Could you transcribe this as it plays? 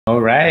All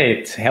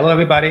right. Hello,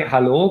 everybody.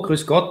 Hallo,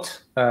 grüß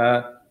Gott.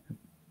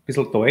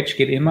 Bisschen Deutsch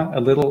geht immer. A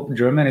little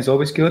German is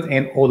always good.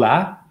 And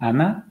hola,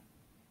 Anna.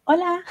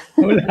 Hola.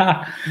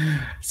 Hola.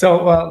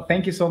 So,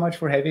 thank you so much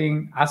for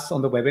having us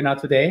on the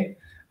webinar today.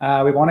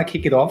 We want to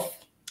kick it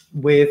off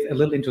with a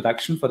little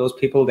introduction for those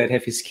people that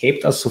have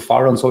escaped us so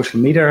far on social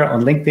media,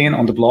 on LinkedIn,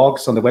 on the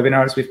blogs, on the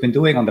webinars we've been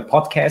doing, on the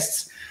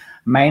podcasts.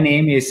 My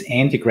name is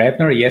Andy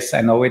Grabner. Yes,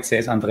 I know it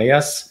says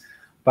Andreas,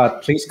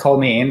 but please call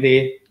me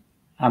Andy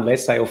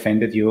unless I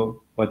offended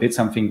you or did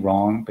something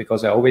wrong,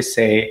 because I always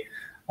say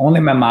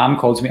only my mom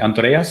calls me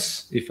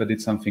Andreas if I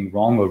did something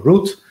wrong or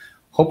rude.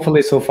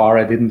 Hopefully, so far,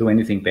 I didn't do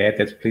anything bad.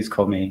 Please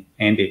call me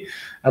Andy.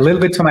 A little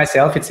bit to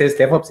myself, it says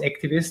DevOps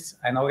activist.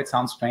 I know it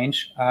sounds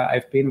strange.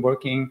 I've been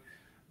working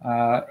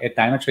at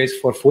Dynatrace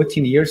for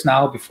 14 years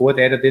now. Before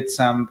that, I did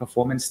some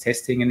performance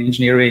testing and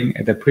engineering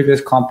at the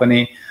previous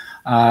company.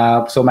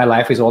 So my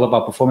life is all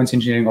about performance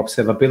engineering,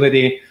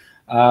 observability.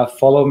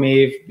 Follow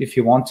me if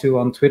you want to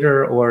on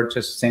Twitter, or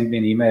just send me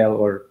an email,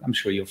 or I'm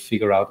sure you'll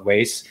figure out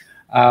ways.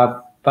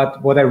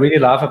 But what I really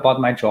love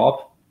about my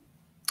job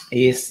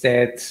is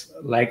that,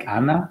 like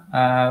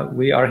Anna,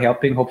 we are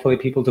helping hopefully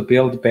people to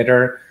build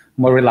better,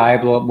 more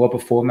reliable, more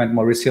performant,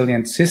 more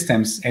resilient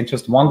systems. And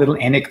just one little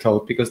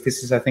anecdote, because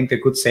this is, I think, a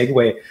good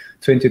segue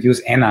to introduce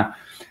Anna.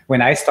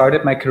 When I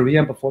started my career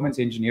in performance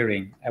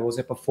engineering, I was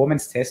a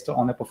performance tester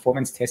on a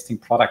performance testing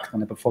product,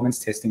 on a performance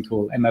testing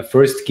tool. And my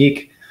first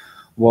gig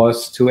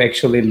was to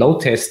actually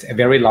load test a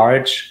very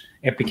large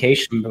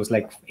application that was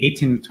like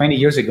 20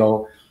 years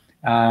ago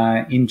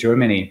in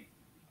Germany.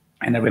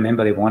 And I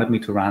remember they wanted me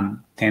to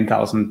run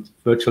 10,000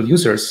 virtual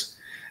users.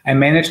 I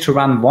managed to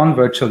run one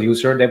virtual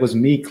user. That was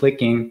me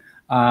clicking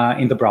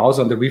in the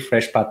browser on the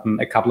refresh button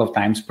a couple of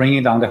times,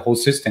 bringing down the whole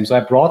system. So I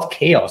brought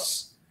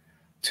chaos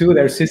to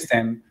their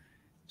system,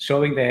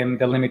 showing them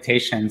the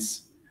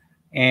limitations.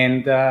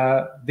 And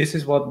this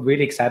is what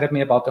really excited me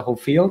about the whole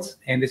field.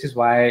 And this is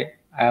why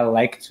I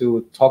like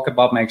to talk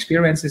about my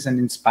experiences and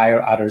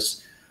inspire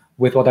others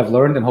with what I've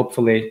learned, and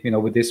hopefully,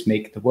 with this,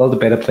 make the world a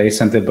better place,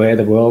 and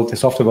the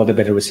software world a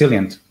better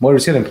more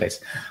resilient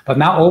place. But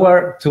now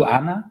over to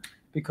Anna,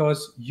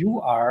 because you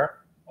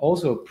are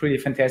also pretty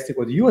fantastic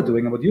what you are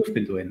doing and what you've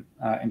been doing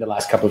in the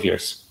last couple of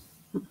years.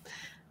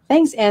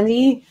 Thanks,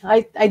 Andy.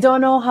 I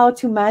don't know how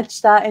to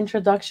match that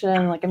introduction.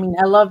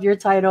 I love your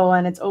title,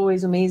 and it's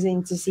always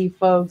amazing to see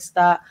folks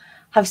that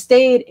have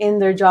stayed in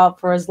their job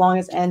for as long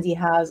as Andy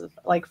has,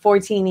 like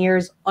 14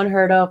 years,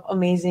 unheard of,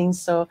 amazing.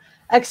 So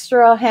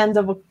extra hand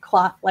of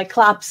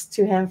claps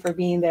to him for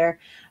being there.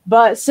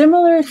 But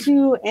similar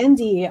to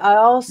Andy, I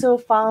also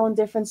found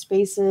different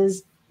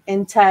spaces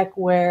in tech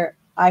where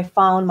I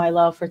found my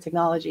love for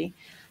technology.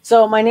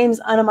 So my name is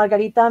Ana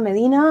Margarita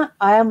Medina.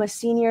 I am a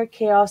senior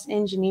chaos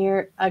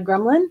engineer at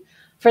Gremlin.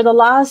 For the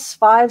last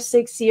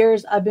 5-6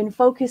 years, I've been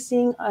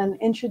focusing on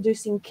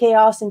introducing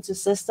chaos into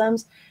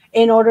systems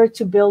in order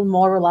to build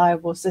more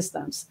reliable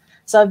systems.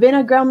 So I've been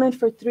at Gremlin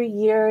for 3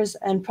 years,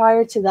 and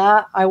prior to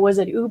that, I was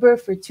at Uber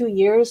for 2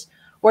 years,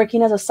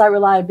 working as a site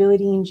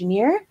reliability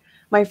engineer.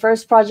 My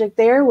first project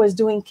there was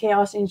doing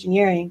chaos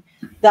engineering.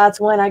 That's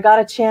when I got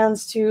a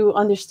chance to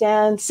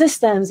understand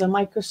systems and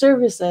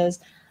microservices.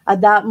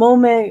 At that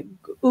moment,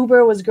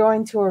 Uber was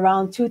growing to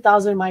around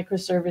 2,000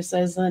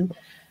 microservices, and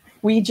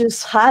we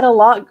just had a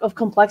lot of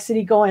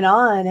complexity going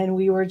on, and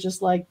we were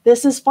just like,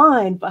 this is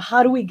fine, but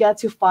how do we get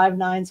to 5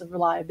 nines of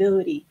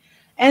reliability?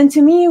 And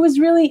to me, it was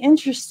really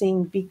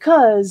interesting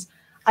because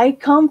I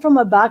come from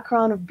a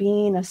background of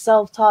being a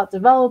self-taught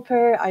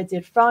developer. I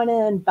did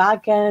front-end,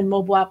 back-end,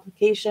 mobile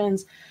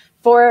applications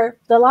for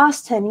the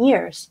last 10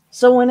 years.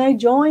 So when I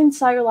joined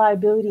site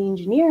reliability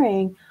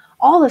engineering,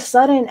 all of a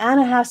sudden,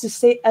 Anna has to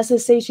say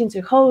SSH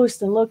into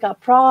host and look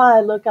at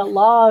prod, look at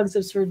logs,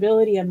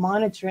 observability, and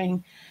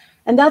monitoring.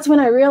 And that's when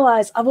I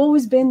realized I've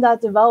always been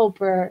that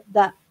developer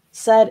that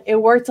said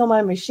it worked on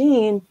my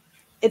machine.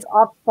 It's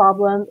ops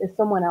problem, it's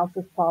someone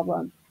else's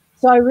problem.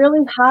 So I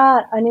really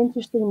had an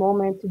interesting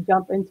moment to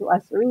jump into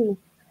SRE.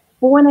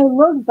 But when I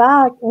look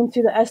back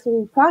into the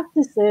SRE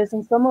practices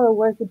and some of the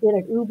work I did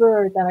at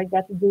Uber that I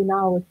get to do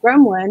now with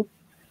Gremlin,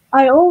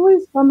 I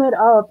always sum it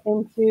up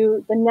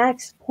into the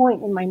next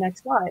point in my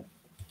next slide,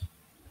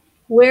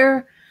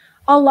 where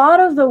a lot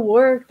of the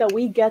work that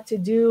we get to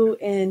do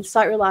in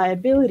site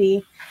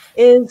reliability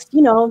is,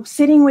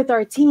 sitting with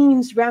our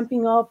teams,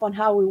 ramping up on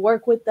how we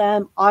work with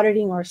them,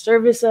 auditing our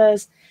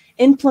services,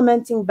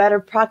 implementing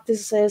better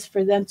practices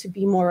for them to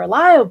be more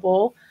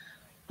reliable.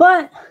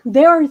 But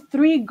there are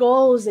 3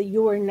 goals that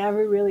you are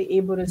never really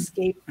able to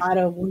escape out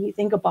of when you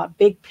think about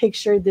big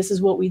picture. This is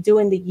what we do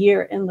in the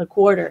year, in the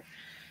quarter.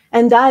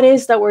 And that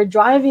is that we're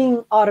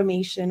driving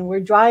automation. We're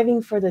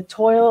driving for the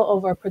toil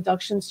of our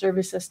production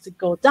services to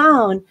go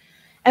down.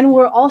 And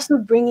we're also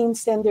bringing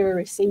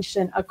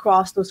standardization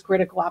across those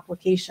critical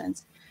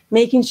applications,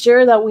 making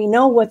sure that we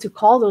know what to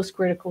call those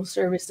critical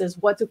services,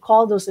 what to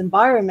call those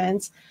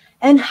environments,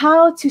 and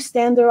how to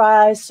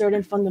standardize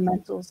certain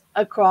fundamentals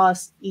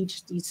across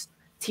each of these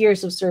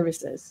tiers of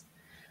services.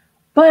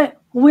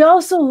 But We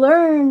also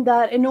learned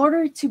that in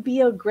order to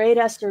be a great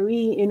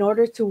SRE, in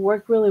order to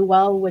work really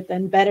well with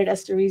embedded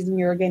SREs in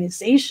your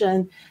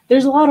organization,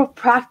 there's a lot of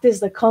practice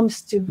that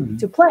comes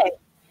to play.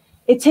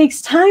 It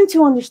takes time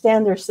to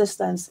understand their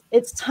systems.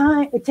 It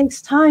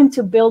takes time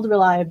to build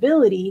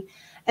reliability,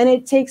 and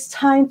it takes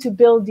time to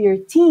build your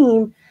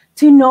team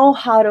to know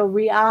how to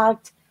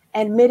react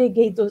and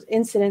mitigate those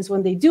incidents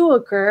when they do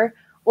occur,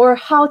 or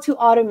how to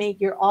automate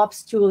your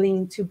ops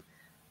tooling to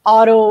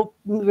auto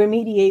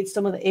remediate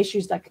some of the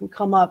issues that can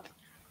come up.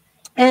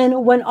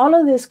 And when all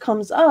of this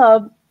comes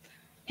up,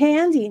 hey,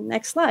 Andy,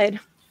 next slide.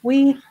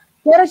 We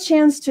get a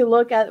chance to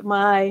look at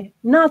my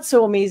not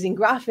so amazing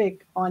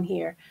graphic on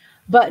here.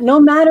 But no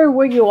matter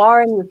where you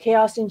are in your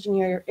chaos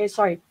engineer,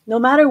 no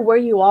matter where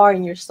you are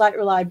in your site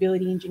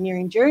reliability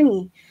engineering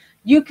journey,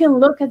 you can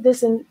look at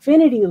this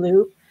infinity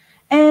loop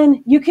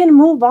and you can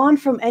move on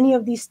from any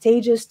of these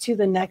stages to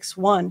the next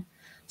one.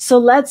 So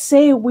let's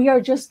say we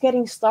are just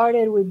getting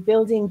started with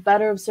building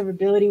better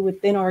observability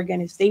within our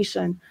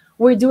organization.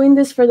 We're doing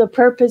this for the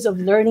purpose of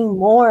learning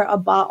more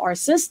about our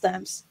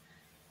systems.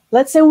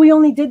 Let's say we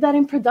only did that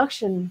in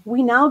production.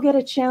 We now get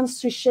a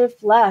chance to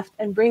shift left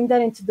and bring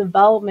that into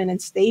development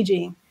and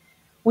staging.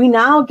 We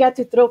now get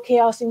to throw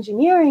chaos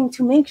engineering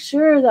to make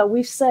sure that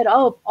we've set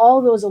up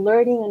all those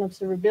alerting and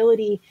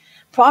observability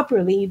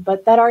properly,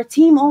 but that our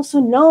team also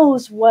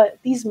knows what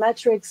these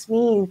metrics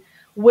mean.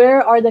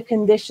 Where are the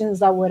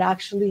conditions that would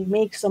actually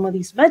make some of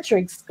these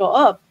metrics go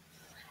up?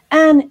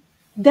 And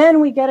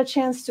then we get a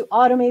chance to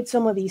automate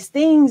some of these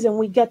things and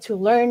we get to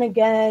learn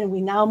again.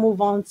 We now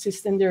move on to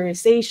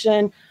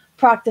standardization,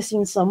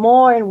 practicing some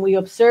more, and we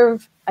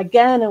observe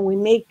again and we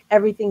make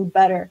everything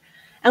better.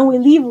 And we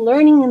leave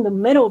learning in the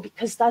middle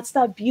because that's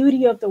the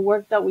beauty of the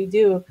work that we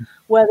do,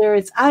 whether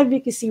it's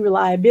advocacy,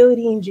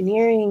 reliability,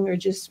 engineering, or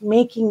just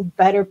making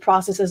better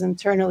processes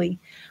internally.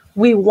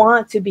 We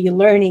want to be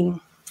learning.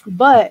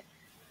 But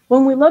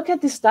when we look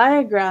at this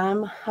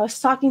diagram, I was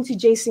talking to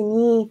Jason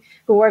Yee,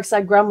 who works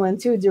at Gremlin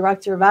too,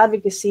 Director of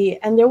Advocacy,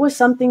 and there was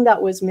something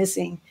that was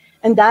missing.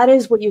 And that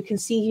is what you can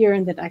see here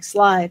in the next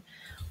slide,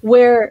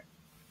 where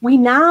we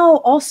now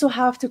also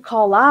have to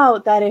call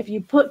out that if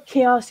you put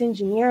chaos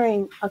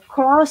engineering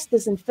across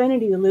this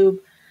infinity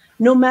loop,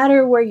 no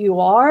matter where you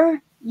are,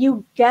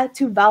 you get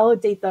to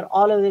validate that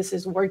all of this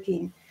is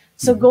working.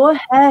 So go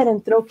ahead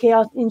and throw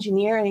chaos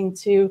engineering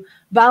to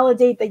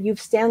validate that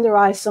you've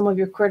standardized some of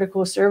your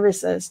critical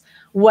services,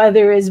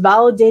 whether it's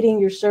validating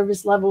your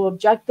service level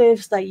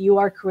objectives that you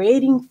are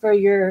creating for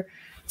your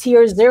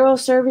tier 0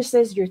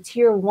 services, your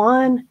tier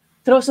 1,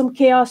 throw some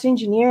chaos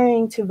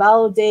engineering to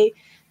validate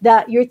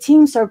that your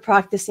teams are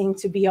practicing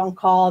to be on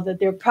call, that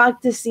they're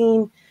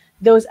practicing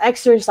those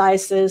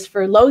exercises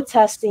for load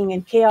testing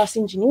and chaos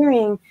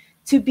engineering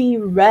to be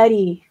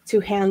ready to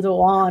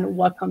handle on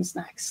what comes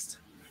next.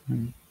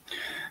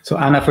 So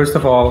Anna, first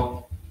of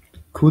all,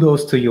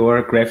 kudos to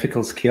your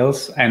graphical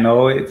skills. I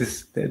know it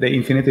is, the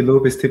infinity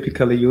loop is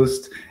typically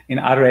used in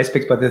other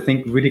aspects, but I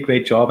think really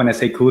great job. And I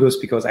say kudos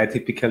because I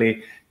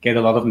typically get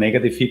a lot of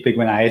negative feedback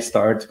when I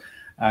start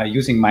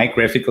using my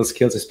graphical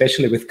skills,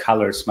 especially with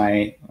colors.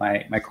 My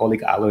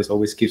colleague Alois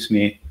always gives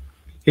me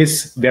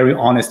his very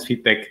honest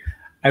feedback.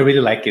 I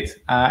really like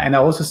it. And I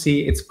also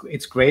see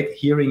it's great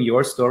hearing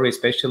your story,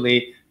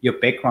 especially your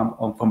background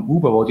from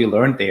Uber, what you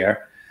learned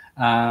there.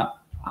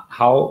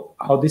 How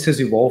this has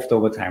evolved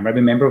over time. I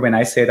remember when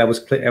I said I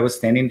was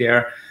standing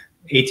there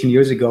 18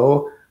 years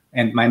ago,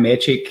 and my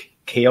magic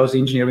chaos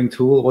engineering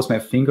tool was my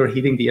finger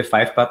hitting the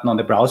F5 button on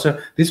the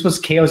browser. This was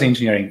chaos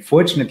engineering.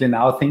 Fortunately,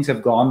 now things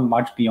have gone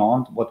much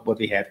beyond what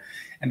we had,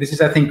 and this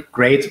is, I think,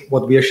 great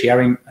what we are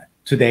sharing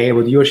today,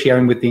 what you are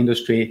sharing with the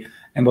industry,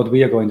 and what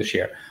we are going to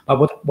share.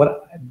 But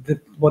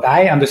what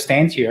I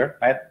understand here,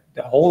 right?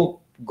 The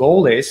whole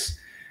goal is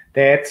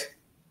that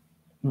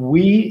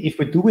if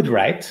we do it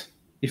right.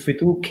 If we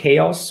do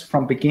chaos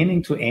from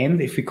beginning to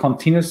end, if we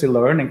continuously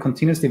learn and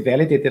continuously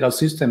validate that our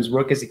systems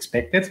work as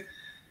expected,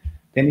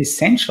 then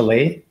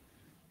essentially,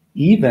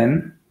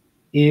 even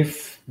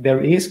if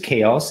there is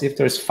chaos, if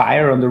there's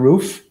fire on the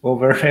roof or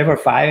wherever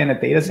fire in a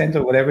data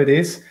center, whatever it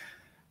is,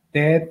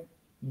 that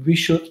we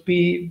should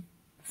be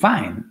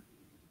fine.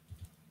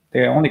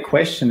 The only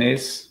question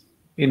is,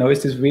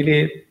 is this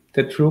really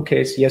the true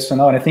case, yes or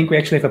no? And I think we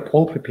actually have a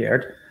poll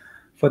prepared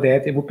for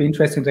that. It would be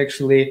interesting to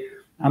actually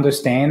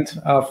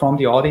understand from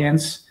the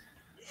audience,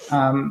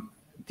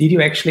 did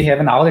you actually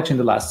have an outage in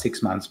the last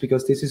 6 months?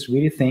 Because this is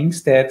really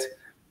things that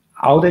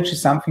outage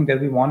is something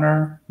that we want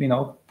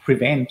to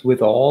prevent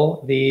with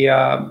all the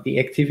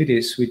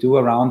activities we do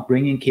around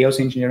bringing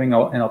chaos engineering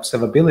and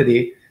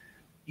observability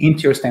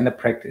into your standard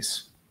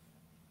practice.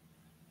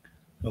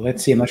 So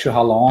let's see, I'm not sure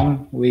how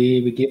long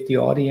we give the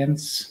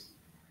audience.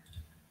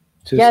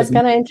 Yeah, it's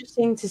kind of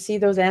interesting to see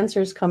those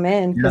answers come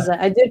in, because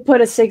I did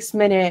put a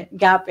 6-minute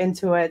gap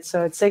into it.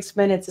 So 6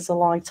 minutes is a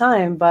long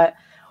time, but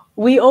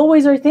we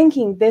always are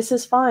thinking this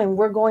is fine.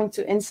 We're going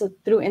to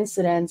through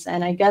incidents.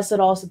 And I guess it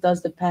also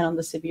does depend on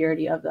the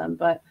severity of them,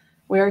 but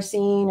we are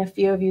seeing a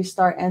few of you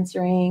start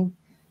answering.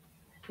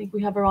 I think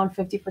we have around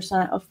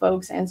 50% of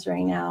folks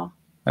answering now.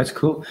 That's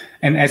cool.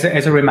 And as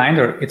a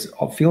reminder, it's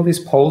fill these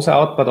polls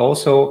out, but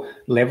also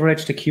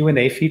leverage the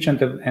Q&A feature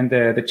and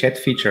the chat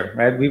feature,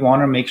 right? We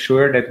want to make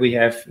sure that we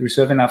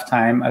reserve enough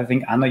time. I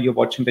think, Anna, you're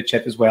watching the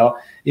chat as well.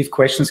 If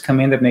questions come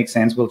in that make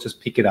sense, we'll just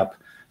pick it up.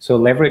 So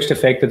leverage the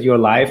fact that you're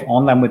live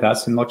online with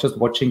us and not just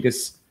watching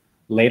this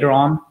later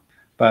on,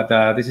 but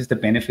this is the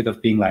benefit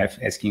of being live,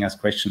 asking us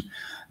questions.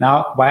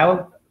 Now,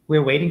 while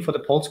we're waiting for the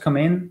polls to come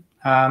in,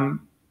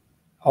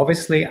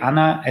 obviously,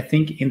 Anna, I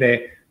think in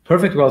the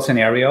perfect world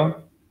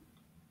scenario,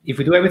 if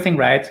we do everything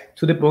right,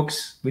 to the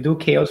books, we do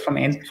chaos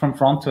from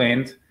front to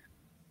end,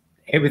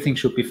 everything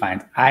should be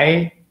fine.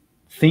 I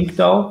think,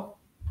 though,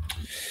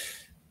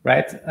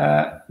 right,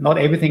 not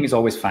everything is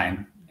always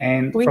fine.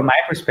 And from my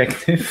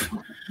perspective,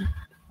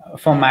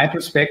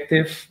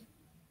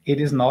 it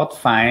is not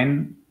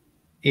fine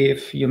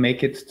if you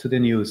make it to the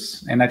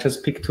news. And I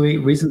just picked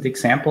 2 recent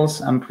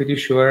examples. I'm pretty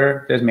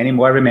sure there's many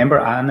more. I remember,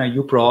 Anna,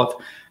 you brought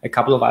a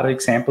couple of other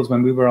examples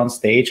when we were on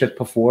stage at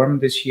Perform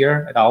this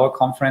year at our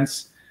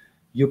conference.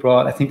 You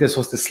brought, I think this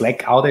was the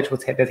Slack outage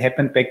that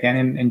happened back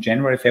then in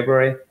January,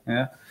 February.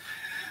 Yeah.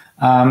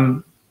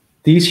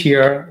 These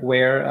here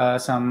were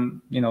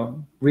some,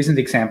 recent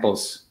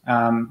examples.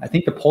 I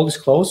think the poll is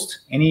closed.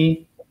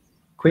 Any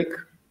quick,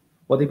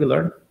 what did we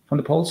learn from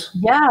the polls?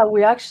 Yeah,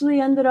 we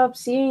actually ended up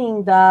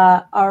seeing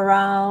that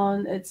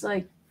around, it's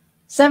like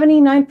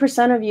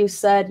 79% of you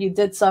said you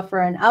did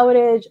suffer an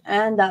outage,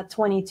 and that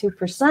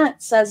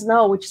 22% says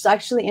no, which is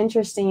actually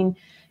interesting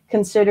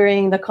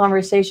considering the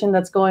conversation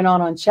that's going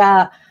on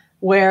chat,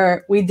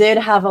 where we did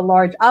have a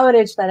large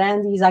outage that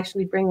Andy's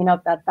actually bringing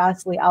up, that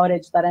Fastly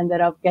outage that ended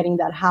up getting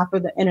that half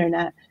of the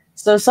internet.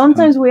 So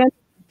sometimes we end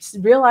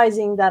up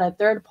realizing that a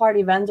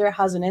third-party vendor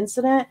has an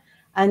incident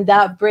and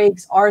that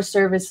breaks our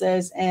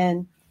services,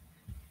 and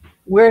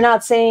we're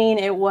not saying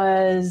it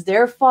was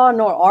their fault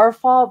nor our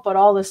fault, but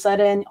all of a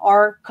sudden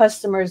our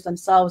customers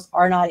themselves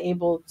are not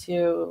able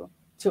to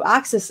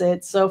access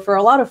it. So for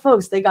a lot of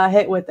folks, they got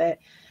hit with it.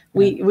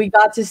 We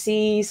got to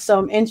see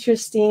some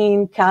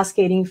interesting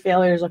cascading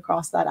failures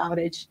across that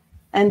outage.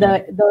 And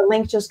the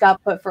link just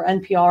got put for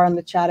NPR in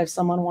the chat if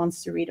someone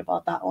wants to read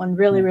about that one.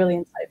 Really, really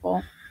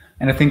insightful.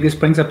 And I think this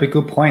brings up a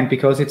good point,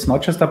 because it's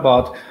not just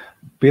about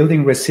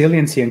building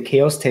resiliency and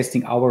chaos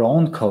testing our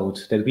own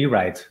code that we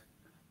write,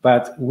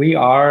 but we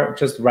are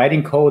just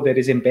writing code that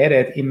is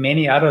embedded in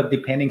many other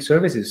depending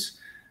services.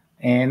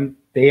 And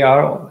they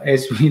are,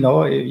 as we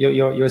know,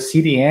 your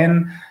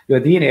CDN, your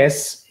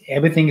DNS,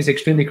 everything is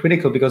extremely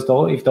critical, because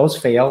if those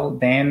fail,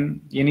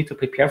 then you need to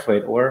prepare for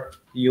it or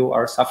you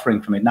are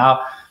suffering from it.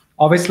 Now,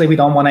 obviously, we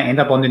don't want to end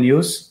up on the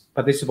news,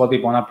 but this is what we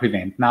want to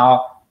prevent.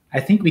 Now, I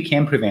think we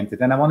can prevent it.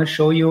 And I want to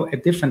show you a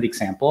different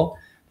example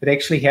that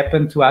actually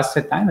happened to us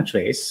at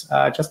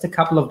Dynatrace just a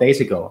couple of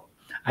days ago.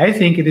 I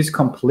think it is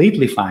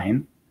completely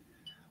fine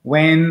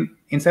when,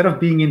 instead of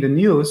being in the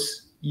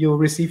news, you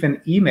receive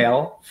an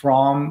email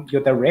from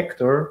your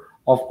director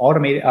of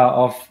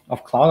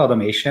cloud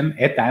automation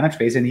at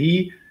Dynatrace, and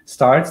he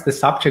starts the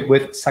subject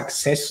with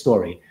success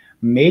story,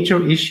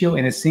 major issue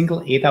in a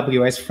single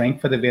AWS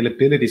Frankfurt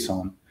availability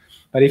zone.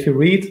 But if you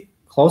read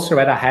closer,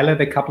 right, I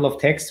highlighted a couple of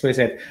texts where it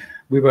said,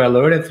 we were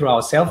alerted through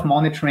our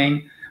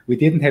self-monitoring, we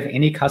didn't have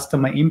any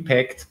customer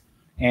impact.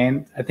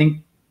 And I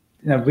think,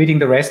 reading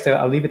the rest,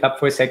 I'll leave it up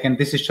for a second.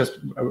 This is just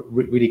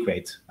really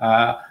great.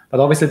 But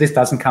obviously, this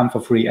doesn't come for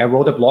free. I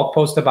wrote a blog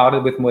post about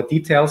it with more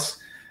details,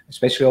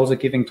 especially also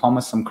giving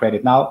Thomas some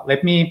credit. Now,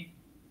 let me,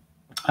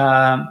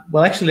 shall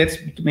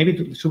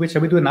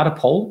we do another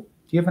poll?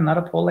 Do you have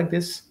another poll like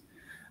this?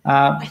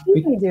 I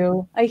think we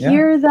do. I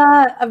hear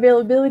that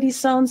availability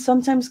zones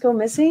sometimes go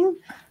missing.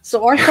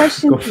 So our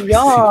question to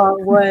y'all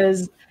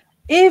was,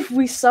 if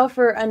we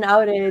suffer an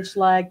outage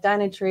like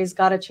Dynatrace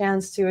got a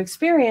chance to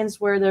experience,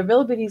 where the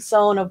availability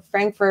zone of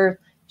Frankfurt,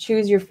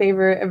 choose your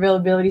favorite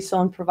availability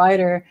zone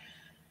provider,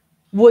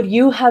 would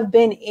you have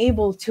been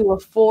able to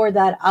afford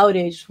that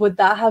outage? Would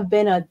that have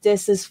been a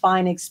 "this is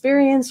fine"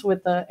 experience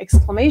with an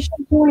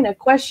exclamation point, a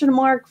question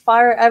mark,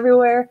 fire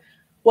everywhere?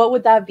 What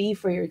would that be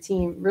for your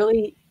team?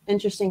 Really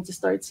interesting to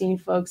start seeing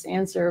folks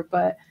answer.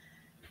 But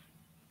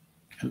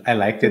I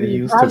like that you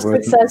used the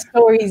word success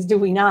stories, do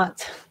we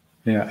not?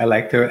 Yeah, I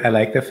like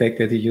the fact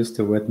that you used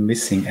the word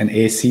missing. An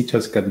AC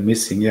just got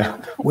missing. Yeah,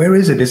 where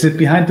is it? Is it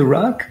behind the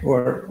rug,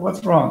 or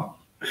what's wrong?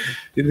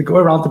 Did it go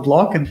around the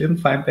block and didn't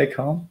find back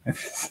home?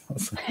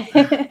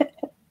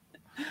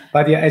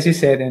 But yeah, as you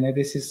said, and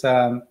this is,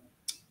 I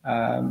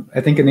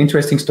think, an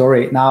interesting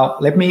story. Now,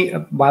 let me,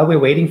 while we're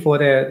waiting for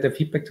the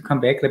feedback to come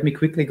back, let me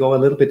quickly go a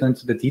little bit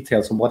into the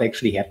details of what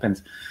actually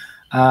happened.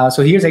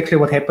 So here's actually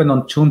what happened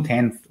on June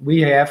 10th.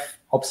 We have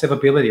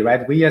observability,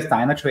 right? We as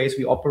Dynatrace,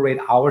 we operate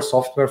our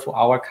software for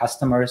our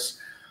customers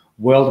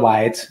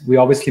worldwide. We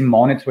obviously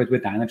monitor it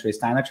with Dynatrace.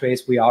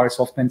 Dynatrace, we are a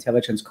software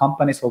intelligence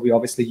company, so we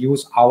obviously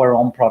use our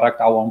own product,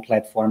 our own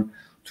platform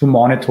to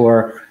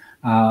monitor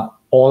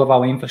all of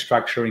our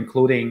infrastructure,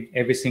 including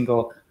every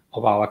single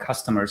of our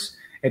customers.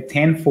 At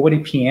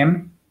 10:40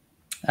 p.m.,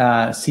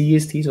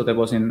 CEST, so that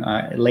was in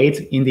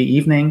late in the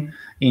evening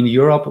in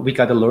Europe. We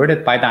got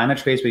alerted by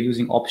Dynatrace. We're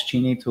using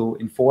Opsgenie to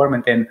inform,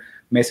 and then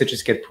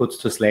messages get put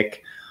to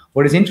Slack.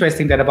 What is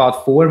interesting that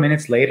about 4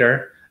 minutes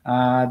later,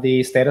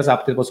 the status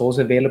update was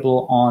also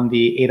available on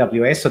the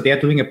AWS. So they're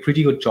doing a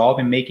pretty good job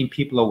in making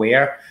people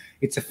aware.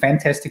 It's a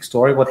fantastic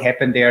story what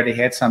happened there. They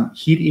had some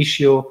heat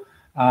issue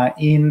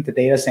in the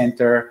data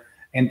center,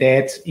 and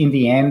that in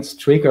the end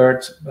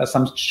triggered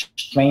some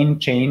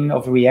strange chain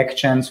of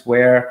reactions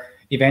where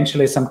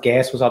eventually some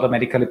gas was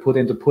automatically put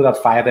in to put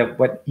out fire,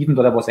 even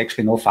though there was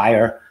actually no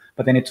fire.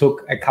 But then it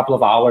took a couple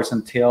of hours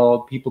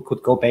until people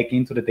could go back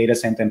into the data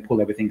center and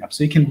pull everything up.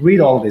 So you can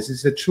read all this.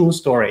 It's a true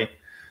story.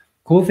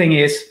 Cool thing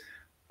is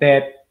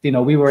that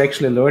we were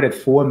actually alerted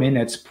 4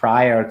 minutes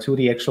prior to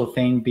the actual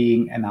thing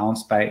being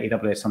announced by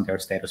AWS on their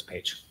status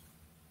page.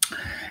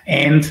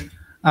 And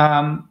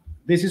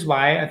this is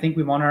why I think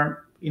we want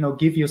to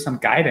give you some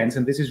guidance.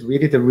 And this is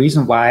really the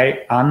reason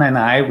why Anna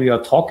and we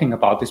are talking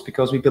about this,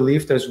 because we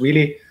believe there's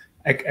really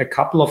a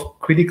couple of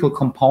critical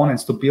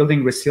components to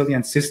building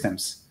resilient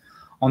systems.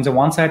 On the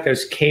one side,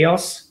 there's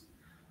chaos.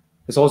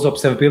 There's also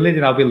observability.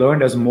 Now we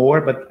learned there's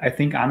more, but I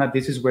think, Anna,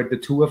 this is where the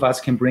two of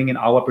us can bring in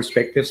our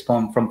perspectives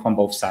from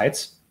both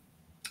sides,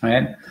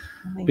 right?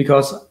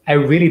 Because I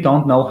really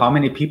don't know how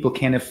many people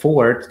can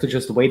afford to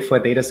just wait for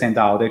a data center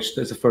outage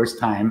as a first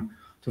time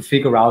to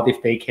figure out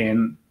if they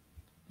can,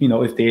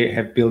 if they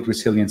have built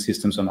resilient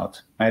systems or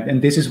not, right?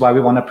 And this is why we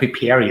want to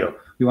prepare you.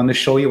 We want to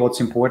show you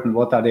what's important,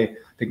 what are the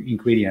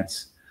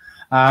ingredients.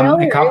 Failure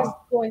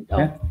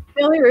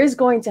is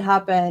going to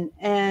happen,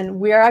 and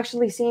we are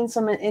actually seeing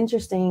some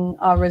interesting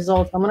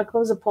results. I'm going to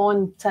close the poll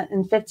in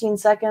 15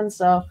 seconds,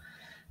 so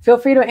feel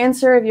free to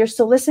answer if you're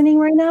still listening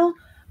right now.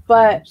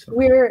 But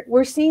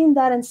we're seeing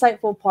that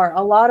insightful part.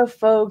 A lot of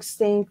folks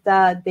think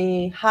that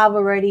they have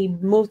already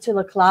moved to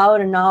the cloud,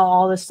 and now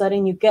all of a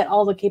sudden you get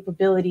all the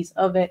capabilities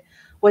of it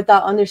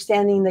without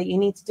understanding that you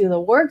need to do the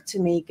work to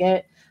make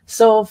it.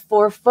 So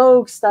for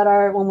folks that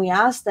are, when we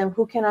ask them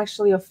who can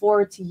actually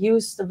afford to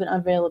use the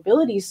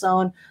availability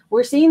zone,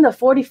 we're seeing that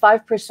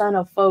 45%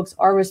 of folks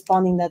are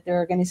responding that their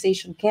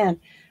organization can,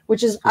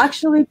 which is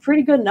actually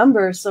pretty good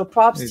numbers. So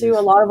props to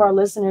a lot of our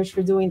listeners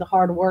for doing the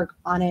hard work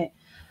on it.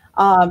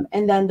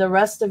 And then the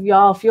rest of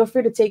y'all, feel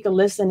free to take a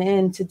listen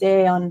in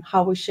today on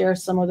how we share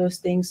some of those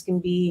things can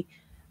be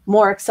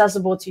more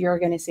accessible to your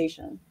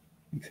organization.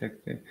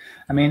 Exactly.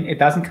 I mean, it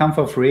doesn't come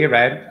for free,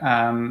 right?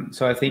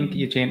 So I think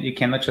you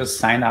cannot just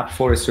sign up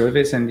for a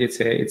service and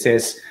it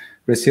says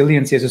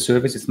resiliency as a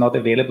service. It's not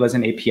available as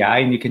an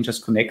API, and you can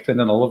just connect it, and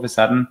then all of a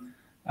sudden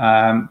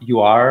you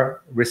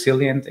are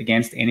resilient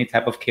against any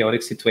type of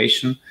chaotic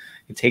situation.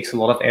 It takes a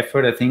lot of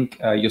effort. I think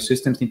your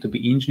systems need to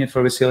be engineered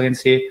for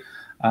resiliency.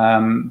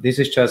 This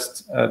is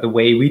just the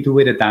way we do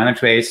it at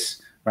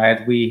Dynatrace,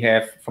 right? We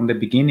have from the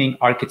beginning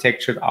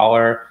architectured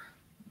our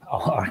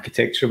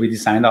architecture. We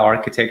designed our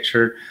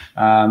architecture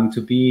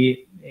to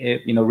be,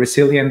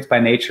 resilient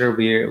by nature.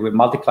 We're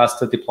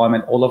multi-cluster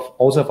deployment. All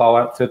of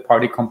our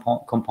third-party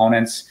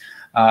components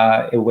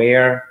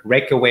aware,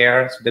 rack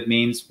aware. So that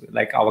means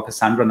like our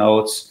Cassandra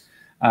nodes,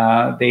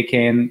 they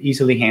can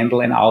easily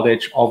handle an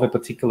outage of a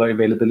particular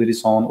availability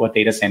zone or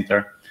data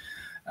center.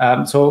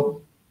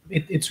 So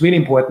it's really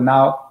important.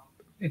 Now,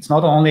 it's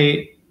not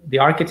only the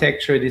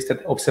architecture, it is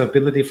that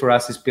observability for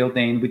us is built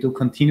in. We do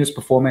continuous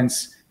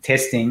performance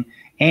testing,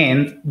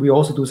 and we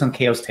also do some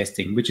chaos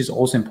testing, which is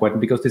also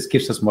important because this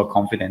gives us more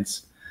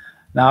confidence.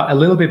 Now, a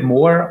little bit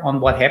more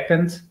on what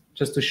happened,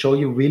 just to show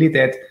you really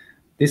that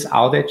this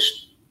outage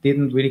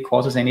didn't really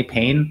cause us any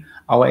pain.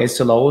 Our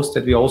SLOs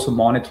that we also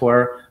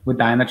monitor with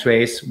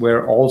Dynatrace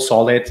were all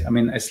solid. I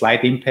mean, a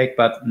slight impact,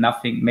 but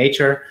nothing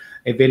major.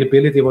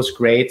 Availability was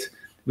great.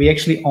 We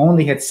actually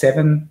only had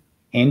 7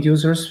 end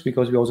users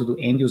because we also do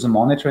end user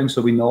monitoring.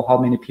 So we know how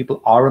many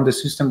people are on the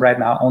system right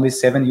now. Only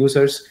 7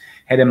 users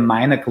had a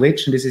minor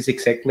glitch. And this is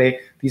exactly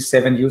these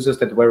 7 users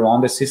that were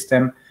on the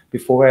system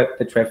before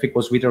the traffic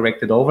was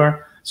redirected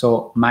over.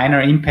 So minor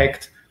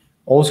impact.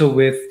 Also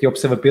with the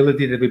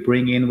observability that we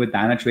bring in with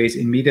Dynatrace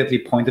immediately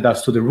pointed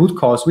us to the root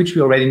cause, which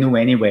we already knew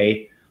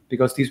anyway,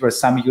 because these were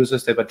some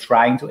users that were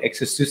trying to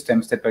access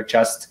systems that were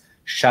just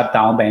shut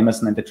down by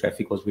Amazon and the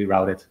traffic was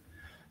rerouted.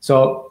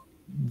 So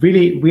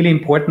really, really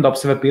important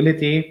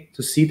observability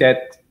to see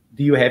that,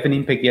 do you have an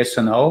impact, yes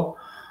or no?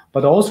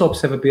 But also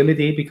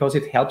observability because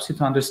it helps you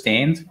to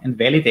understand and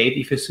validate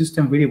if a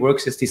system really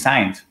works as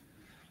designed.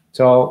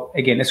 So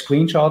again, a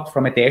screenshot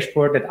from a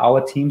dashboard that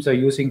our teams are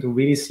using to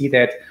really see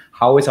that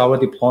how is our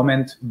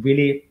deployment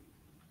really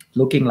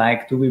looking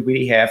like? Do we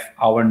really have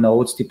our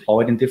nodes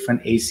deployed in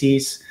different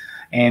ACs?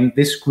 And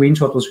this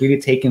screenshot was really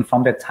taken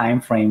from that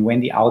time frame when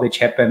the outage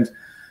happened,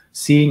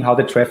 seeing how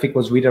the traffic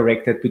was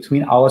redirected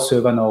between our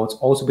server nodes,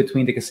 also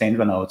between the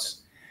Cassandra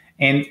nodes.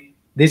 And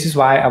this is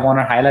why I want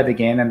to highlight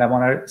again, and I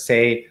want to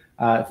say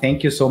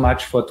thank you so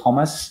much for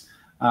Thomas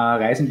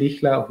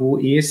Reisenbichler, who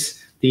is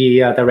the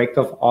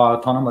Director of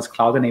Autonomous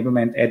Cloud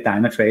Enablement at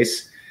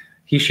Dynatrace.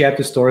 He shared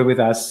the story with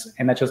us,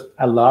 and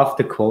I love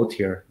the quote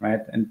here, right?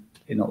 And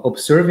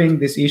observing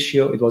this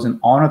issue. It was an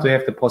honor to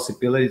have the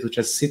possibility to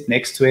just sit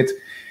next to it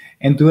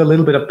and do a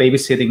little bit of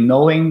babysitting,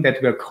 knowing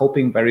that we're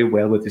coping very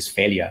well with this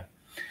failure.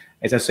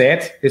 As I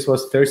said, this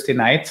was Thursday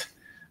night.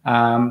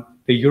 The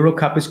Euro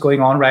Cup is going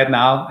on right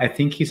now. I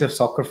think he's a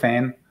soccer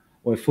fan,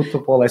 or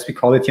football, as we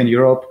call it here in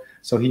Europe.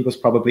 So he was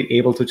probably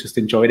able to just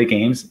enjoy the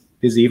games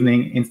this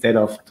evening instead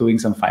of doing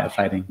some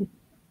firefighting.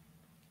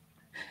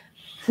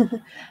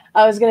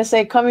 I was going to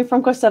say, coming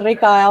from Costa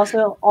Rica, I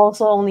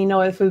also only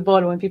know el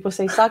fútbol. When people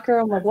say soccer,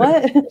 I'm like,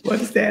 what?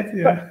 What is that?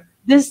 Yeah.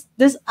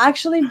 This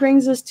actually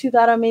brings us to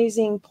that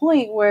amazing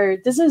point where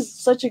this is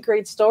such a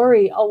great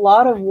story. A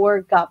lot of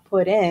work got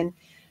put in.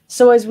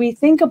 So as we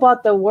think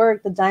about the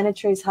work that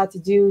Dynatrace had to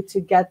do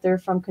to get there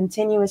from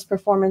continuous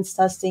performance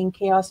testing,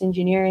 chaos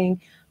engineering,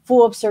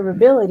 full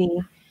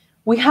observability,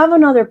 we have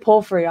another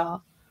poll for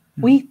y'all.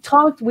 We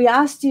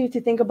asked you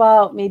to think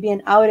about maybe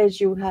an outage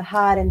you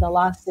had in the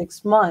last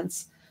 6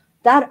 months.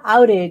 That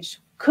outage,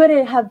 could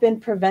it have been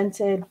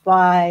prevented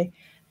by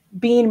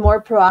being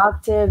more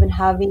proactive and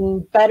having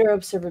better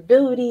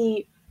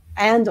observability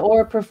and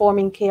or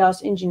performing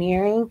chaos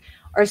engineering?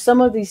 Are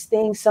some of these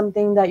things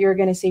something that your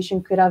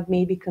organization could have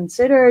maybe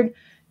considered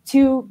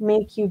to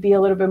make you be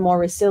a little bit more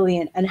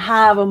resilient and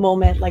have a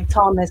moment like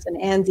Thomas and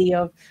Andy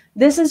of,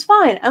 this is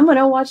fine, I'm going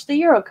to watch the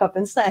Euro Cup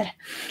instead?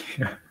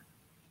 Yeah.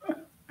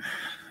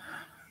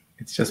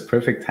 It's just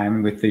perfect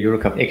timing with the Euro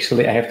Cup.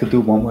 Actually, I have to do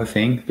one more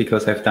thing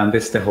because I've done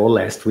this the whole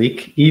last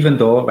week, even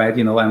though, right,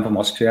 I'm from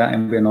Austria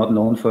and we're not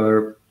known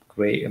for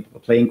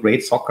playing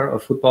great soccer or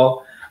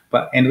football.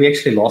 And we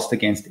actually lost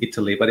against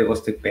Italy, but it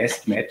was the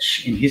best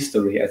match in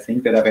history, I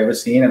think, that I've ever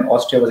seen. And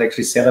Austria was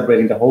actually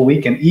celebrating the whole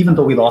weekend, even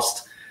though we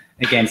lost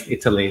against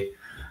Italy.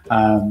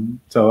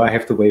 So I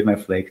have to wave my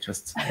flag,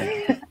 just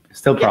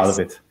still proud of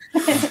it.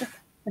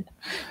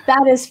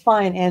 That is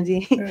fine,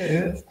 Andy.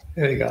 Yes,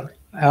 there you go.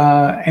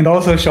 And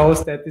also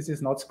shows that this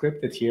is not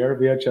scripted here.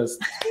 We are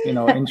just,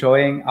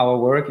 enjoying our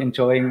work,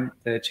 enjoying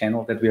the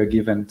channel that we are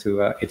given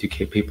to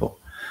educate people.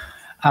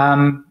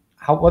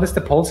 What does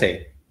the poll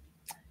say?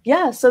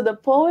 Yeah, so the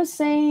poll is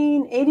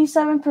saying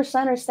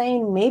 87% are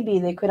saying maybe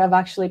they could have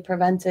actually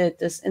prevented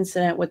this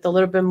incident with a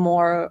little bit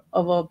more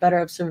of a better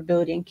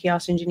observability and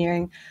chaos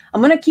engineering. I'm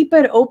going to keep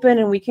it open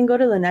and we can go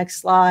to the next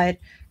slide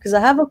because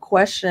I have a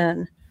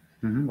question.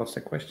 What's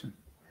the question?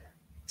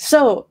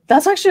 So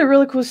that's actually a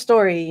really cool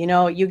story.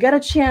 You get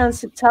a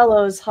chance to tell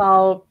us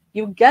how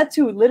you get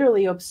to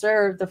literally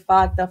observe the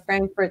fact that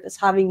Frankfurt is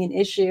having an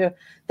issue,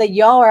 that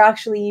y'all are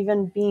actually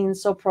even being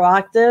so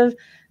proactive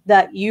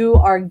that you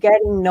are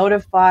getting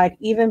notified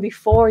even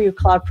before your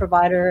cloud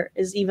provider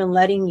is even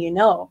letting you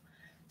know.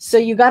 So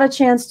you got a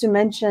chance to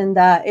mention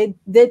that it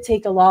did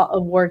take a lot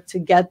of work to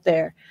get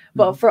there.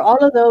 But for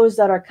all of those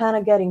that are kind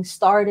of getting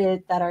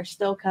started, that are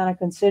still kind of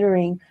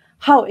considering,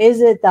 how is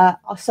it that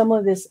some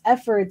of this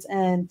efforts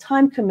and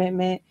time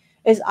commitment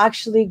is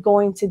actually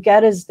going to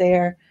get us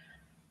there?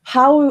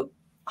 How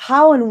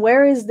and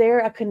where is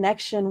there a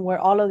connection where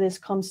all of this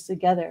comes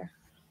together?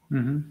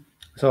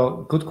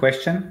 So good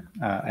question.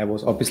 I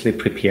was obviously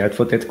prepared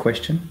for that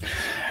question.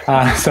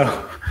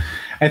 So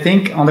I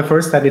think on the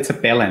first side, it's a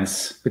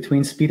balance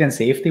between speed and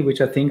safety,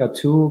 which I think are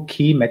two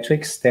key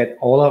metrics that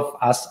all of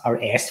us are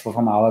asked for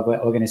from our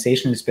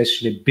organization,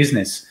 especially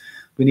business.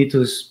 We need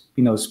to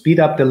speed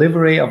up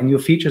delivery of new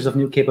features, of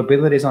new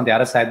capabilities. On the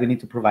other side, we need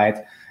to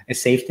provide a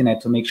safety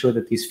net to make sure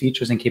that these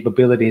features and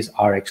capabilities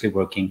are actually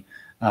working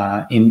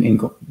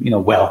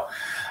well.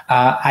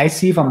 I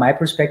see from my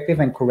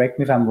perspective, and correct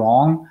me if I'm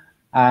wrong,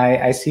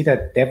 I see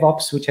that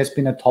DevOps, which has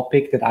been a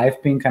topic that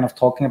I've been kind of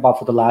talking about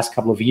for the last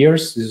couple of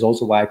years. This is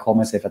also why I call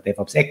myself a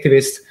DevOps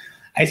activist.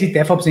 I see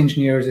DevOps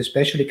engineers,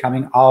 especially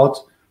coming out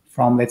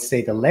from, let's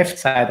say, the left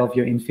side of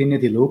your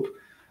infinity loop,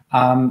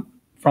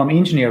 from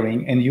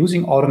engineering and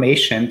using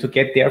automation to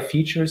get their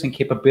features and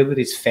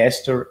capabilities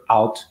faster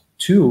out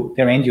to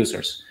their end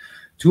users.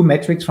 Two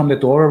metrics from the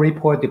DORA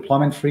report,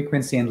 deployment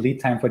frequency and lead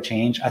time for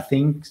change, I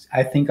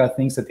think are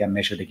things that they're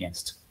measured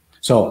against.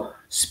 So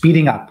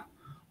speeding up.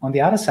 On the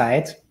other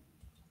side,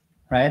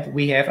 right,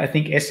 we have, I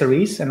think,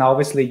 SREs, and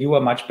obviously you are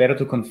much better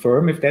to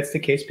confirm if that's the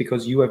case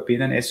because you have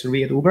been an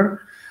SRE at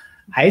Uber.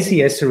 I see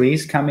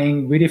SREs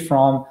coming really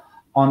from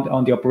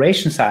on the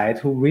operation side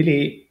who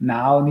really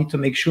now need to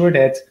make sure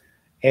that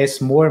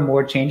as more and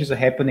more changes are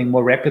happening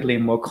more rapidly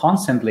and more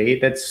constantly,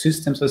 that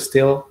systems are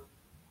still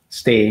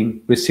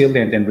staying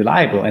resilient and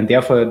reliable. And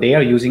therefore, they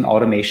are using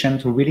automation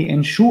to really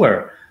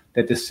ensure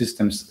that the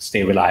systems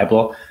stay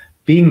reliable,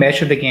 being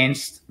measured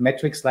against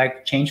metrics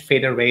like change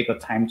failure rate or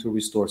time to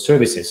restore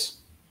services.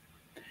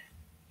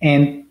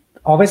 And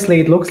obviously,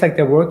 it looks like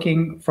they're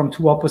working from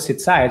two opposite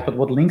sides, but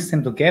what links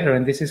them together,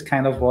 and this is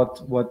kind of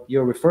what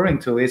you're referring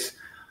to, is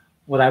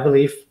what I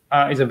believe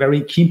is a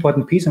very key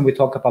important piece, and we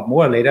talk about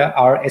more later,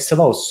 are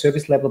SLOs,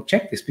 service level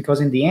objectives, because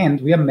in the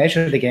end, we are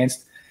measured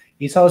against,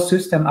 is our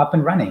system up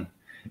and running?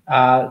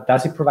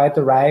 Does it provide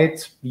the right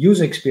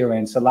user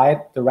experience,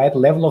 the right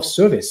level of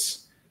service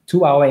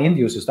to our end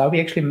users? Are we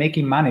actually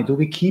making money? Do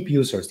we keep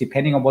users?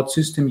 Depending on what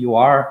system you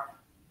are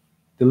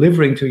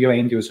delivering to your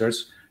end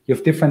users, you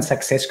have different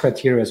success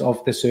criteria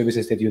of the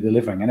services that you're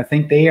delivering. And I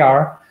think they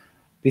are,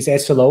 these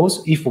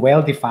SLOs, if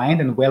well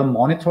defined and well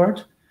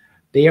monitored,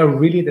 they are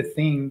really the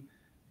thing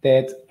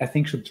that I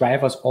think should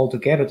drive us all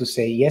together to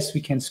say, yes,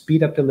 we can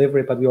speed up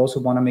delivery, but we also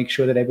want to make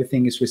sure that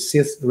everything is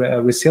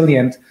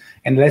resilient.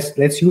 And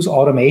let's use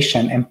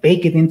automation and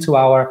bake it into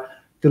our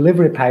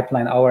delivery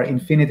pipeline, our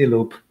infinity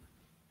loop,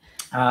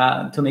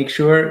 to make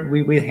sure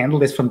we will handle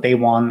this from day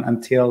one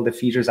until the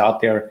features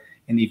out there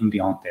and even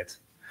beyond that.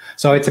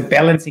 So it's a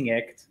balancing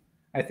act,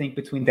 I think,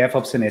 between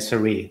DevOps and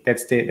SRE.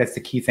 That's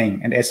the key thing.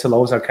 And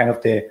SLOs are kind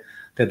of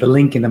the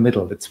link in the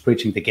middle that's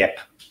bridging the gap.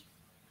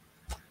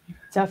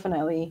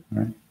 Definitely.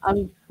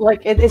 Right.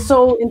 Like it's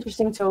so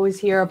interesting to always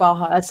hear about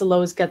how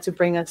SLOs get to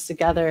bring us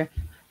together.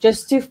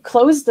 Just to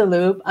close the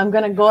loop, I'm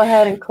going to go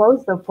ahead and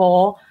close the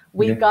poll.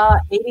 We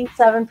got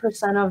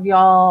 87% of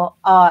y'all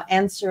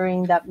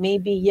answering that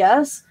maybe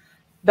yes,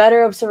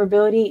 better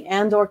observability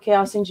and or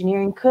chaos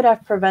engineering could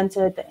have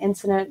prevented the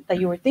incident that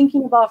you were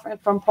thinking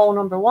about from poll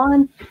number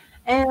 1,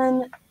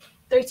 and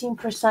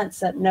 13%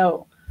 said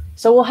no.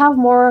 So we'll have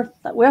more.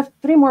 We have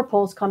 3 more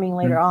polls coming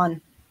later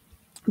on.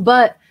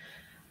 But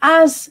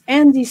as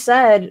Andy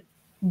said,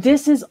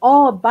 this is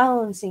all a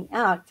balancing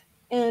act.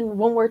 And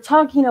when we're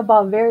talking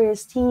about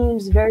various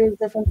teams, various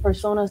different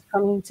personas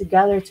coming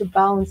together to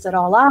balance it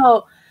all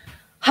out,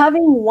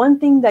 having one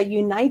thing that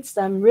unites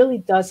them really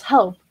does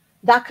help.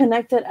 That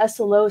connected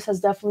SLOs has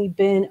definitely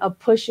been a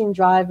pushing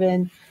drive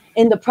in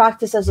the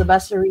practices of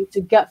SRE to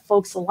get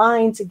folks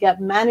aligned, to get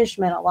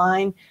management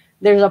aligned.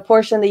 There's a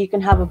portion that you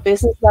can have a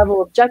business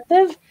level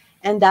objective,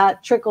 and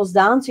that trickles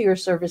down to your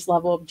service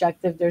level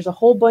objective. There's a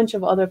whole bunch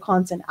of other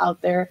content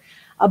out there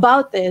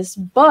about this,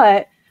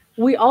 but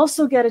we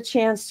also get a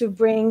chance to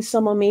bring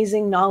some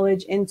amazing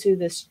knowledge into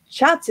this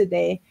chat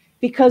today,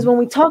 because when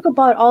we talk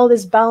about all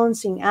this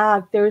balancing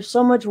act, there's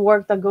so much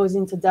work that goes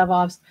into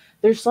DevOps.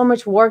 There's so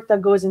much work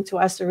that goes into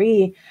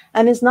SRE.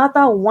 And it's not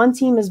that one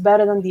team is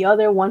better than the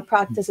other, one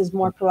practice is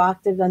more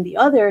proactive than the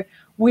other.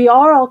 We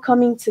are all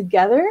coming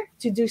together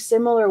to do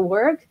similar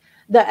work.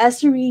 The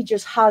SRE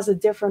just has a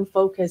different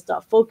focus.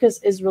 The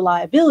focus is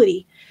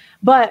reliability.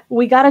 But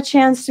we got a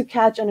chance to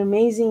catch an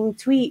amazing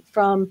tweet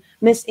from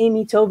Miss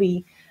Amy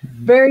Toby.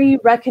 Very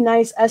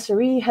recognized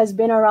SRE, has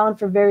been around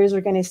for various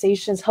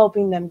organizations,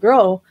 helping them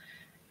grow.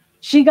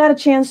 She got a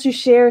chance to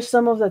share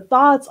some of the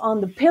thoughts on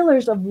the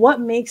pillars of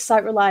what makes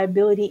site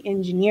reliability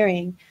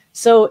engineering.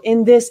 So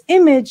in this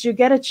image, you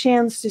get a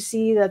chance to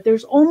see that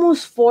there's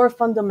almost 4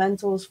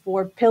 fundamentals,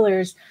 4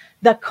 pillars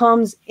that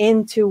comes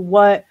into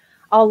what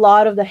a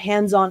lot of the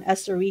hands-on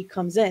SRE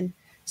comes in.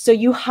 So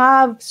you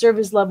have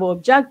service level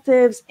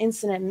objectives,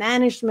 incident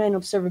management,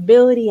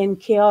 observability, and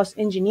chaos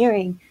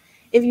engineering.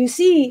 If you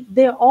see,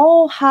 they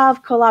all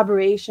have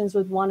collaborations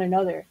with one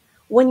another.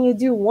 When you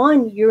do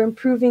one, you're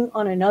improving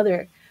on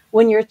another.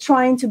 When you're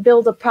trying to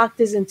build a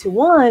practice into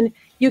one,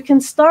 you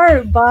can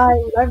start by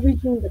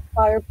leveraging the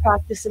prior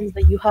practices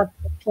that you have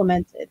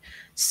implemented.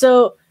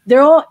 So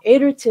they're all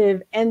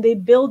iterative and they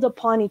build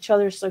upon each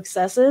other's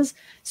successes.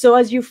 So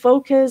as you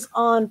focus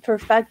on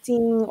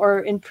perfecting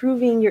or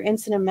improving your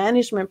incident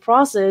management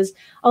process,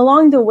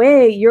 along the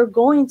way, you're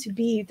going to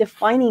be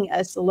defining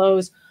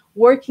SLOs,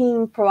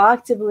 working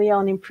proactively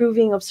on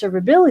improving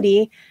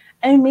observability,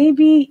 and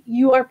maybe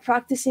you are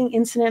practicing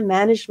incident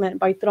management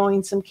by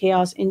throwing some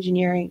chaos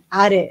engineering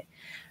at it.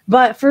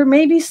 But for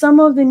maybe some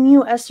of the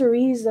new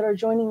SREs that are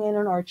joining in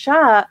on our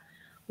chat,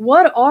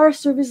 what are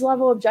service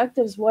level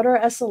objectives? What are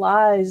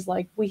SLIs?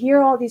 Like, we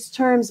hear all these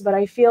terms, but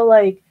I feel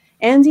like,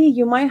 Andy,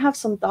 you might have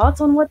some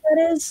thoughts on what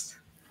that is.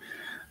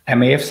 I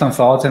may have some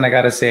thoughts, and I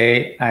gotta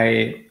say,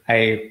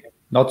 I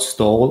not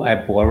stole, I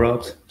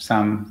borrowed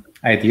some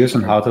ideas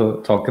on how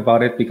to talk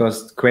about it,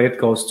 because credit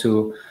goes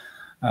to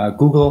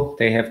Google.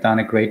 They have done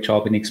a great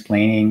job in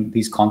explaining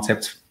these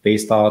concepts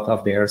based out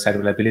of their site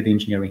reliability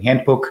engineering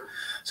handbook.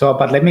 So,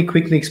 but let me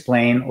quickly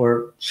explain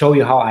or show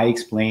you how I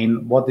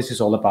explain what this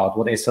is all about,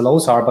 what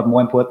SLOs are, but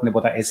more importantly,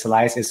 what are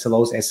SLIs,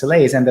 SLOs,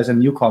 SLAs, and there's a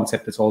new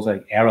concept that's also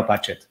like error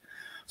budget.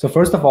 So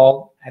first of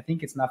all, I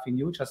think it's nothing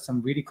new, just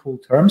some really cool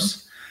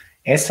terms.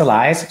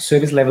 SLIs,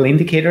 service level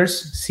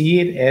indicators, see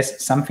it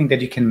as something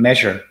that you can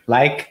measure,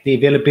 like the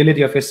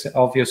availability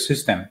of your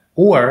system,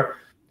 or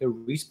the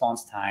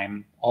response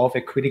time of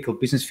a critical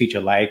business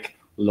feature, like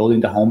loading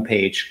the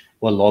homepage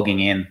or logging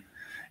in.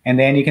 And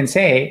then you can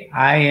say,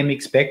 I am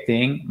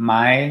expecting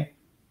my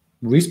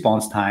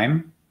response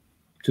time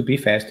to be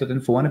faster than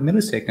 400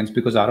 milliseconds,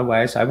 because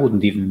otherwise I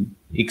wouldn't even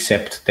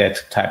accept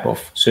that type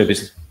of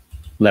service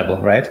level,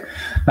 right?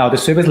 Now, the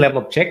service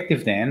level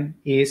objective then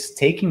is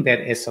taking that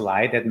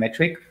SLI, that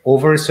metric,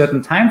 over a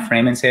certain time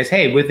frame and says,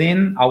 hey,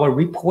 within our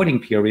reporting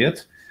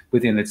period,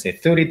 within, let's say,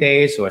 30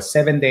 days or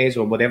 7 days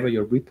or whatever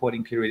your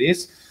reporting period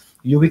is,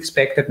 you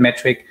expect that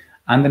metric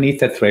underneath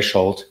that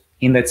threshold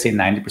in, let's say,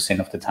 90%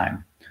 of the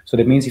time. So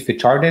that means if you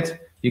chart it,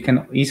 you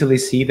can easily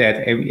see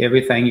that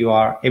every time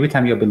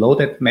you're below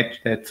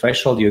that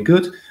threshold, you're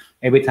good.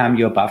 Every time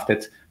you're above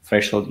that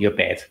threshold, you're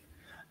bad.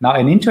 Now,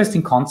 an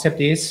interesting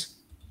concept is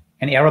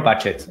an error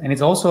budget. And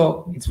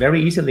it's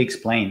very easily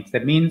explained.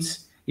 That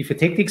means if you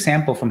take the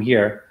example from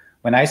here,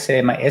 when I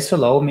say my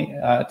SLO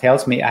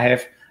tells me I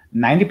have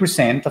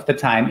 90% of the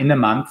time in a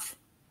month,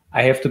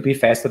 I have to be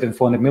faster than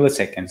 400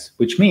 milliseconds,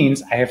 which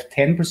means I have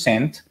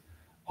 10%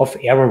 of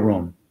error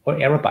room or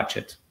error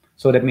budget.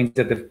 So that means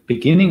at the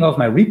beginning of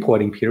my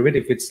reporting period,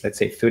 if it's, let's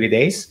say, 30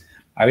 days,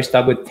 I will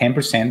start with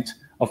 10%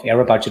 of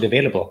error budget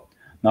available.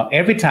 Now,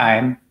 every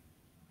time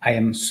I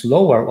am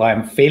slower or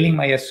I'm failing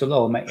my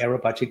SLO, my error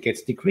budget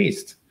gets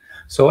decreased.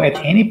 So at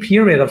any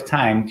period of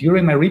time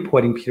during my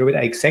reporting period,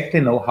 I exactly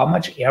know how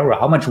much error,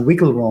 how much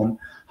wiggle room,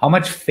 how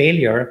much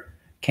failure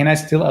can I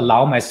still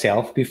allow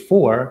myself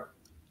before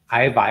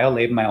I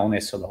violate my own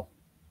SLO.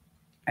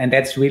 And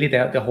that's really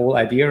the whole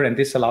idea. And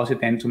this allows you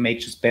then to make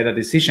just better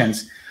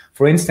decisions.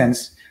 For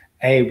instance,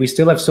 hey, we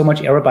still have so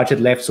much error budget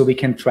left, so we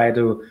can try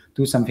to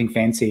do something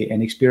fancy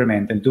and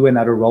experiment and do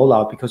another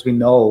rollout, because we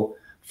know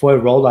for a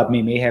rollout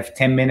we may have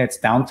 10 minutes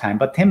downtime,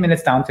 but 10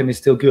 minutes downtime is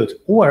still good.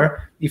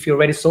 Or if you're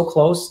already so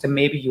close, then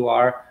maybe you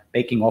are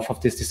backing off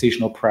of this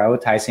decision or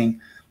prioritizing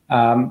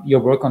your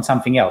work on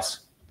something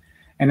else.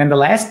 And then the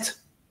last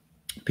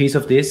piece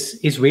of this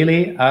is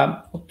really,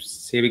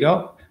 here we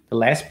go. The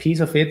last piece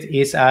of it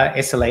is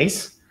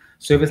SLAs,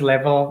 service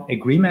level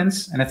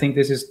agreements. And I think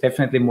this is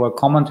definitely more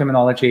common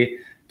terminology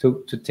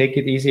to take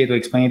it easy, to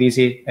explain it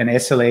easy. An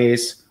SLA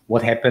is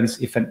what happens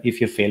if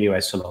you fail your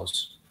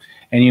SLOs.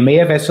 And you may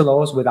have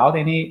SLOs without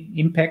any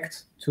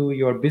impact to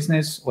your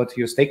business or to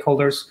your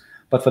stakeholders,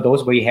 but for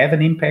those where you have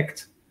an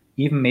impact,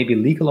 even maybe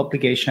legal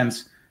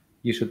obligations,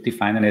 you should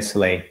define an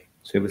SLA,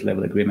 service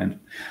level agreement.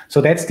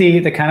 So that's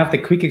the kind of the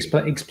quick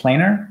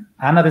explainer.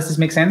 Anna, does this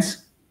make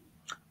sense?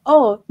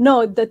 Oh,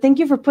 no, thank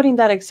you for putting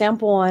that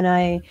example. And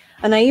I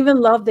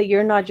even love that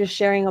you're not just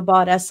sharing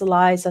about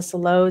SLIs,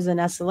 SLOs, and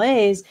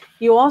SLAs.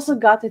 You also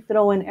got to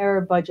throw in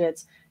error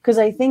budgets, because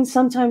I think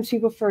sometimes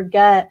people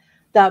forget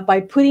that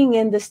by putting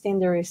in the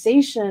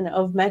standardization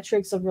of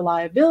metrics of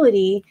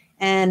reliability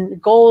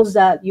and goals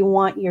that you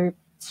want your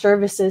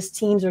services,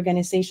 teams,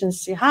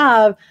 organizations to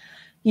have,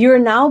 you're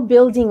now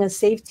building a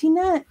safety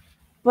net.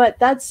 But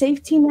that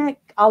safety net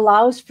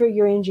allows for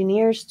your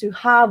engineers to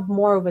have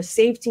more of a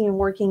safety in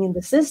working in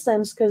the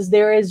systems, because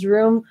there is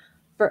room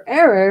for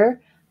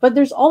error, but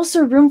there's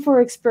also room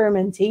for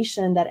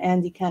experimentation that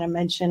Andy kind of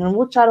mentioned. And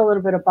we'll chat a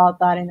little bit about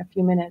that in a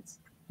few minutes.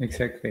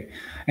 Exactly.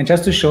 And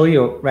just to show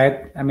you,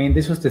 right, I mean,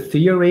 this was the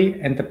theory,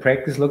 and the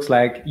practice looks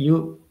like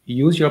you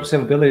use your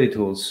observability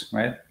tools,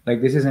 right?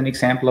 Like this is an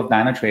example of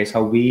Dynatrace,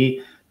 how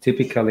we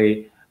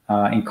typically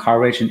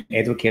encourage and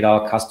advocate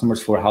our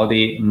customers for how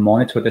they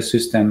monitor the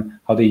system,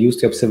 how they use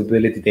the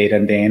observability data,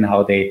 and then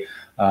how they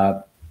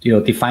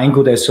define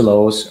good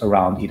SLOs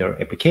around either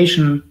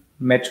application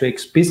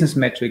metrics, business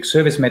metrics,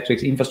 service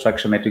metrics,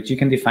 infrastructure metrics. You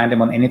can define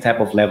them on any type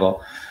of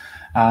level.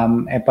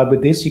 But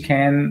with this, you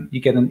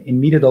get an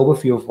immediate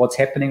overview of what's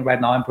happening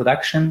right now in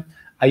production.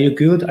 Are you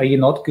good? Are you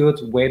not good?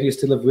 Where do you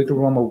still have wiggle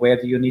room, or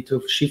where do you need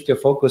to shift your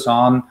focus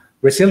on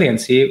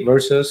resiliency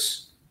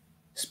versus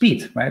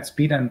speed, right?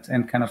 Speed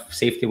and kind of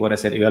safety, what I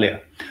said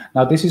earlier.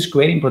 Now, this is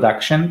great in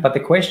production, but the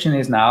question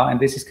is now, and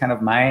this is kind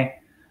of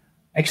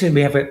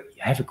actually, I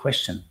have a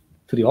question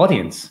to the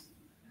audience.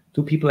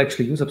 Do people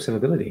actually use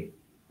observability?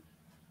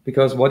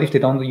 Because what if they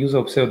don't use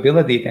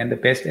observability, then the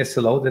best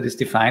SLO that is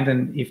defined,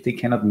 and if they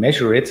cannot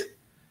measure it,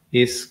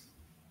 is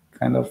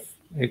kind of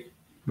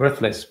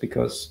worthless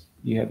because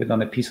you have it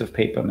on a piece of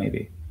paper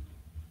maybe.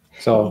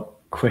 So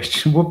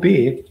question would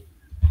be,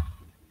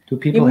 do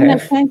people I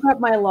can grab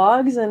my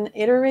logs and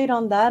iterate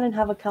on that and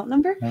have a count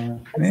number?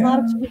 That's not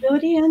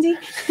observability,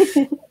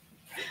 Andy.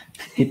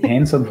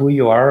 Depends on who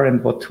you are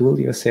and what tool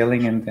you're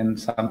selling, and then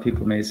some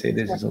people may say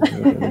this is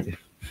observability.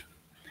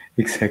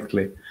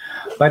 Exactly.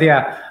 But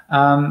yeah,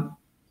 and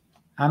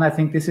I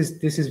think this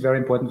is very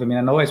important for me.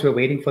 I know as we're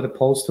waiting for the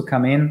polls to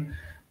come in,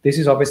 this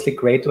is obviously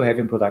great to have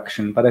in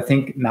production. But I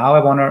think now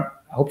I want to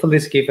hopefully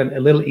give a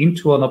little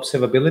intro on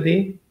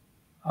observability,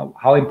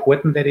 how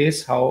important that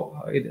is,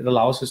 how it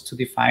allows us to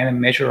define and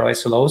measure our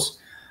SLOs.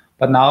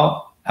 But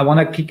now I want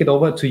to kick it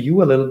over to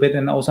you a little bit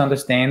and also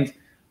understand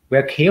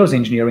where chaos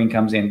engineering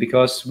comes in,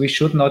 because we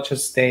should not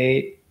just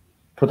stay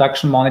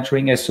production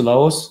monitoring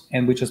SLOs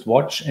and we just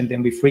watch and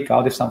then we freak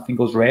out if something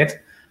goes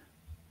red.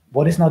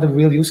 What is now the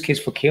real use case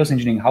for chaos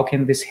engineering? How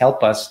can this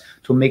help us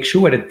to make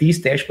sure that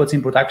these dashboards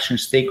in production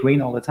stay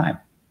green all the time?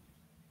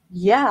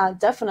 Yeah,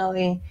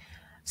 definitely.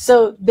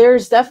 So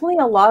there's definitely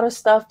a lot of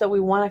stuff that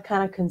we want to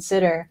kind of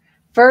consider.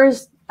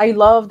 First, I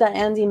love that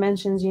Andy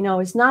mentions,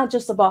 it's not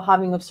just about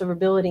having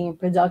observability in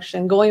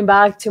production. Going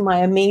back to my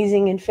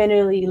amazing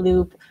infinity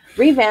loop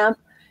revamp,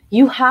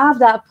 you have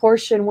that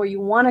portion where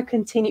you want to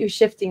continue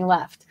shifting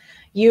left.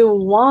 You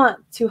want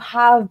to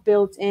have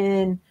built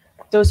in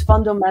those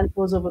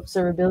fundamentals of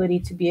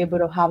observability to be able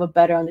to have a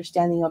better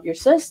understanding of your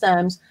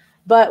systems.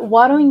 But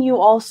why don't you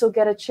also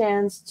get a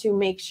chance to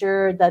make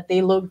sure that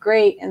they look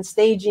great in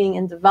staging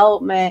and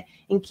development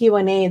in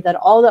Q&A, that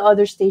all the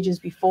other stages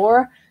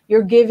before,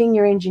 you're giving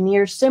your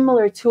engineers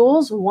similar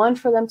tools, one,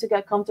 for them to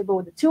get comfortable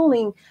with the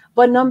tooling,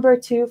 but number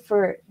two,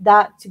 for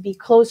that to be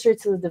closer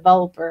to the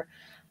developer.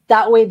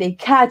 That way they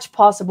catch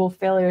possible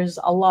failures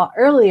a lot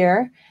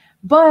earlier.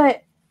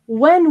 But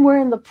when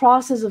we're in the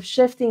process of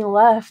shifting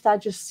left,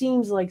 that just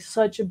seems like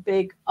such a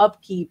big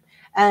upkeep.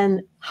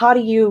 And how do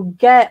you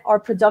get our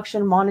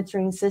production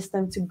monitoring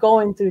system to go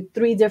into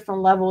 3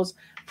 different levels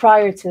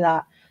prior to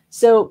that?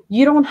 So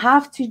you don't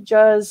have to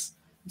just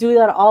do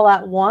that all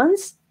at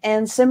once.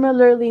 And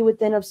similarly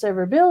within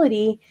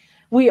observability,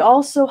 we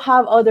also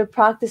have other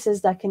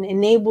practices that can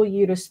enable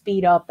you to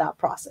speed up that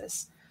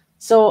process.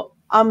 So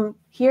I'm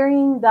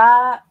hearing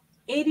that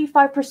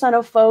 85%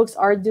 of folks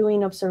are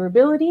doing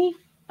observability.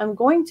 I'm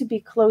going to be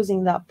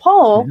closing that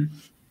poll.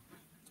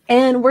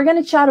 And we're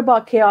going to chat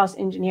about chaos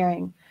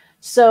engineering.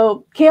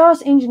 So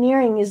chaos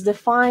engineering is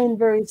defined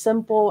very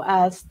simple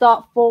as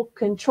thoughtful,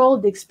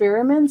 controlled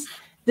experiments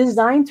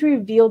designed to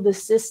reveal the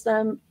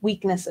system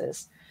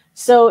weaknesses.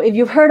 So if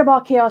you've heard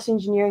about chaos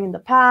engineering in the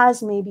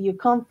past, maybe you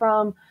come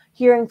from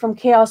hearing from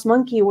Chaos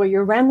Monkey, where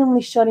you're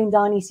randomly shutting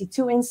down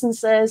EC2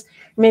 instances.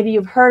 Maybe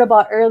you've heard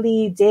about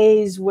early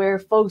days where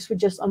folks would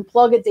just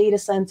unplug a data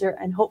center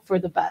and hope for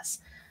the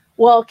best.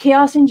 Well,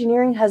 chaos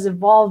engineering has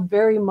evolved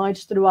very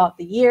much throughout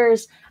the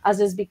years as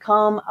it's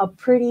become a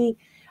pretty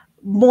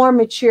more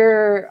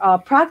mature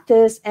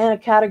practice and a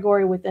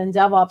category within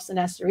DevOps and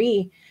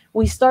SRE.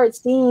 We start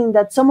seeing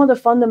that some of the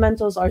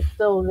fundamentals are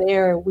still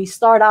there. We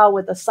start out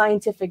with a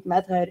scientific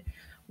method.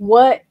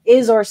 What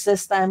is our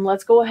system?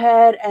 Let's go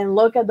ahead and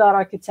look at that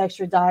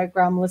architecture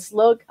diagram. Let's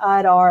look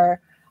at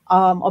our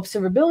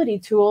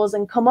observability tools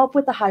and come up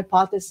with a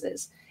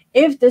hypothesis.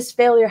 If this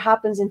failure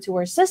happens into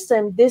our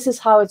system, this is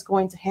how it's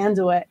going to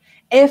handle it.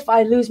 If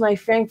I lose my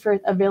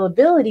Frankfurt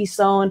availability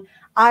zone,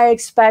 I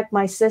expect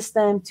my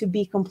system to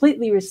be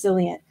completely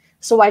resilient.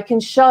 So I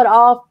can shut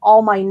off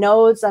all my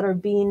nodes that are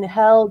being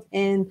held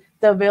in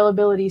the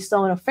availability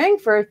zone of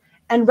Frankfurt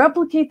and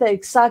replicate the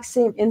exact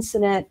same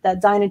incident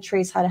that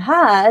Dynatrace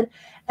had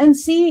and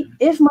see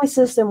if my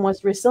system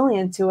was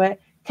resilient to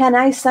it. Can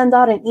I send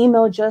out an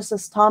email just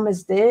as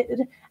Thomas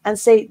did and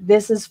say,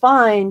 this is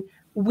fine?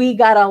 We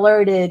got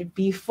alerted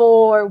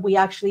before we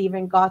actually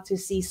even got to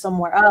see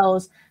somewhere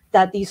else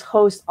that these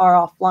hosts are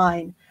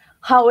offline.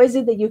 How is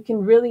it that you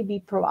can really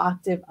be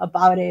proactive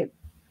about it?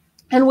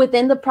 And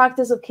within the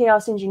practice of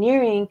chaos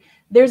engineering,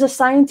 there's a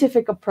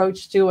scientific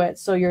approach to it.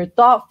 So you're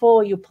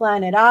thoughtful, you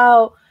plan it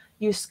out,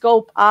 you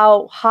scope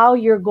out how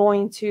you're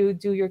going to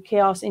do your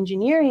chaos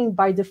engineering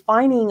by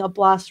defining a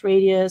blast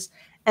radius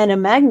and a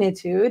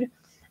magnitude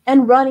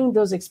and running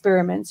those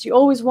experiments. You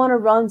always want to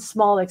run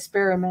small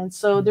experiments.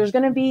 So there's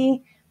going to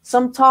be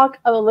some talk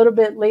a little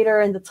bit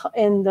later in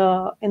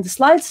the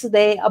slides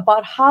today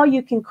about how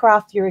you can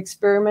craft your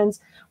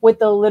experiments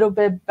with a little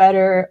bit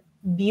better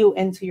view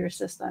into your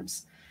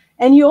systems.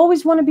 And you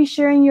always want to be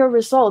sharing your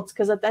results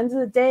because at the end of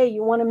the day,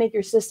 you want to make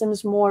your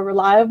systems more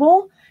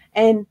reliable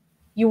and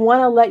you want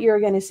to let your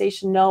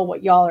organization know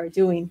what y'all are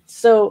doing.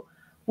 So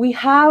we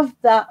have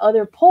that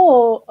other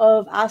poll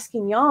of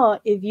asking y'all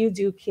if you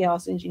do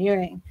chaos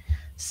engineering.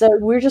 So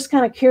we're just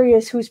kind of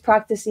curious who's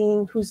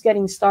practicing, who's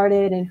getting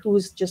started, and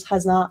who's just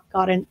has not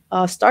gotten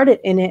started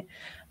in it.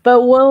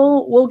 But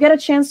we'll get a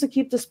chance to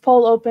keep this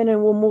poll open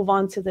and we'll move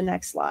on to the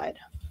next slide.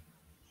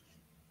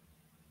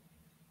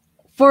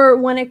 For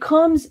when it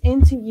comes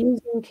into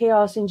using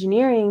chaos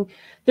engineering,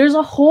 there's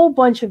a whole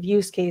bunch of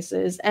use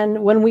cases.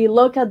 And when we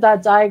look at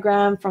that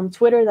diagram from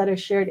Twitter that I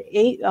shared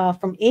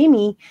from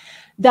Amy,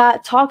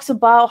 that talks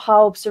about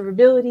how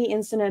observability,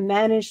 incident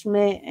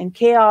management, and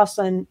chaos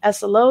and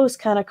SLOs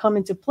kind of come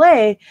into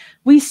play,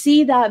 we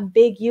see that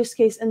big use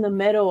case in the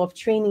middle of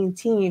training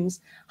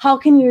teams. How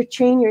can you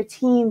train your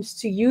teams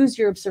to use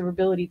your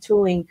observability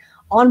tooling,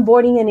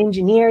 onboarding an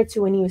engineer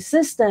to a new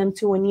system,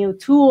 to a new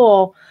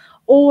tool,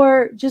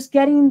 or just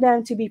getting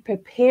them to be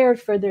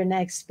prepared for their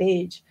next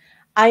stage?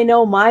 I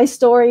know my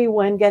story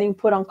when getting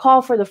put on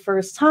call for the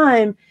first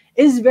time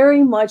is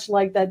very much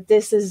like that.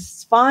 This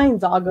is fine,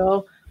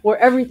 doggo, where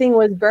everything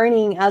was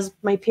burning as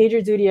my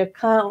PagerDuty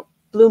account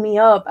blew me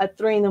up at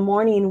 3 a.m.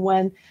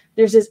 when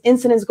there's this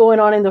incidents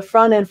going on in the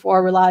front end for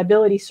our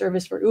reliability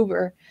service for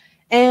Uber.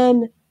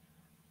 And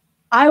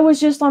I was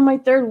just on my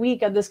 3rd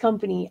week at this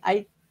company.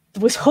 I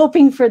was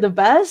hoping for the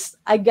best.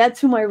 I get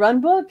to my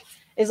run book,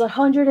 is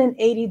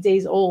 180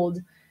 days old.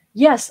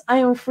 Yes, I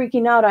am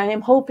freaking out. I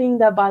am hoping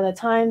that by the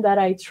time that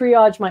I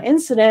triage my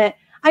incident,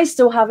 I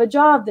still have a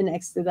job the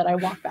next day that I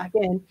walk back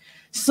in.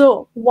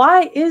 So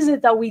why is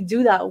it that we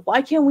do that?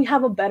 Why can't we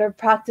have a better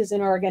practice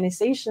in our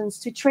organizations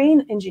to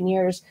train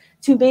engineers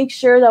to make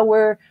sure that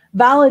we're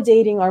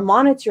validating our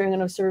monitoring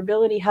and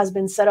observability has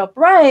been set up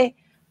right,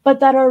 but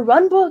that our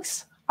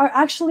runbooks are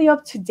actually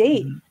up to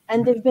date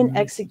and they've been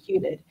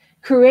executed?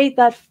 Create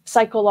that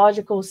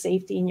psychological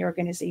safety in your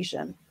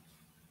organization.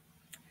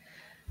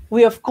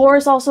 We, of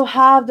course, also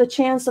have the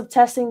chance of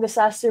testing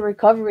disaster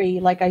recovery.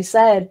 Like I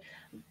said,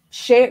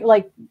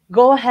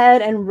 go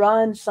ahead and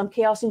run some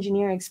chaos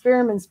engineering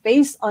experiments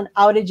based on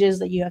outages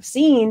that you have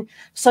seen,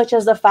 such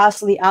as the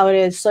Fastly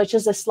outage, such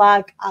as the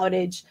Slack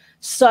outage,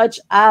 such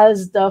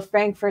as the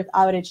Frankfurt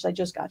outage that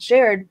just got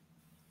shared.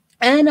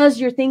 And as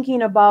you're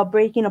thinking about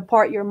breaking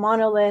apart your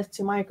monolith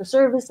to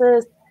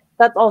microservices,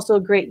 That's also a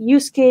great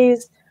use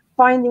case.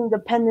 Finding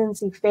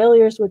dependency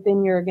failures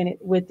within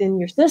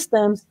your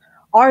systems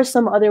are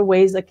some other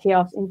ways that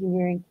chaos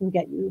engineering can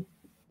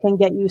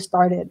get you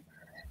started.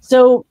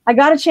 So I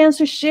got a chance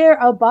to share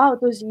about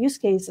those use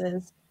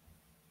cases,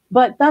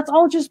 but that's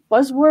all just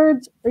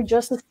buzzwords or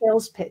just a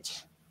sales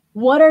pitch.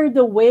 What are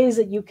the ways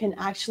that you can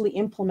actually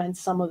implement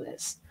some of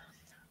this?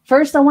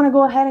 First, I want to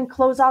go ahead and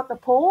close out the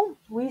poll.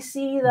 We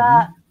see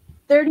that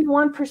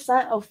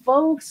 31% of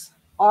folks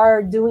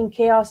are doing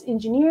chaos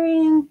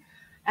engineering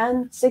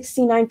and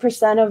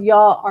 69% of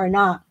y'all are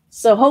not.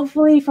 So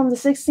hopefully from the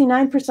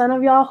 69%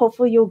 of y'all,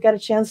 hopefully you'll get a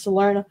chance to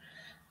learn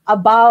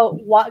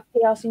about what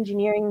chaos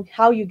engineering,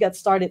 how you get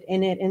started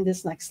in it in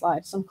this next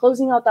slide. So I'm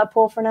closing out that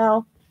poll for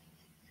now.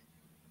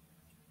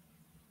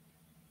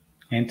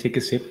 And take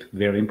a sip,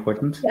 very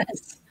important.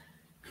 Yes.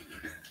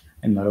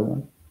 Another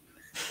one.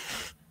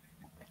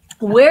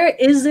 Where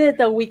is it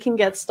that we can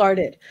get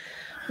started?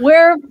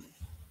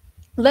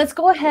 Let's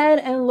go ahead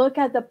and look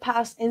at the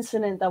past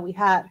incident that we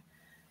had.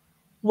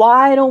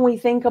 Why don't we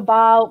think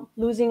about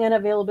losing an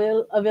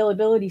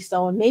availability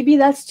stone? Maybe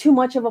that's too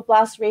much of a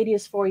blast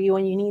radius for you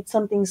and you need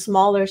something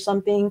smaller,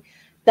 something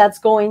that's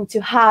going to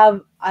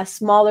have a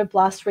smaller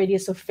blast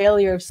radius of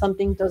failure if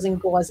something doesn't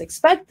go as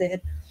expected.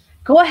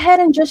 Go ahead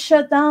and just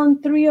shut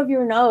down 3 of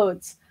your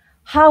nodes.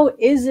 How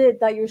is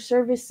it that your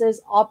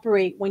services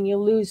operate when you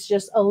lose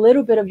just a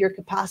little bit of your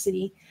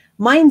capacity?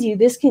 Mind you,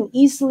 this can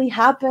easily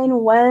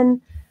happen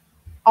when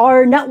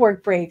our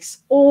network breaks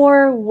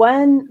or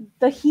when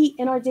the heat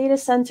in our data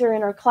center,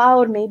 in our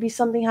cloud, maybe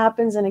something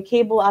happens and a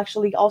cable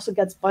actually also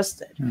gets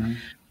busted.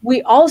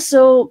 We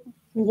also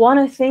want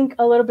to think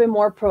a little bit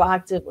more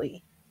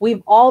proactively.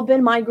 We've all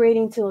been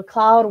migrating to the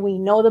cloud. We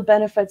know the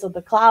benefits of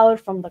the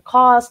cloud from the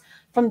cost,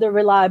 from the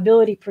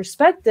reliability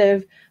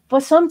perspective,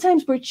 but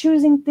sometimes we're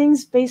choosing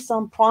things based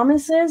on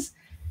promises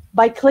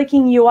by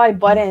clicking UI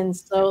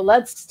buttons. So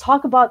let's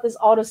talk about this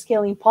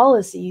auto-scaling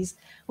policies.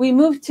 We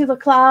moved to the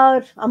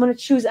cloud. I'm going to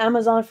choose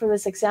Amazon for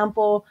this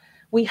example.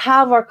 We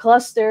have our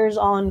clusters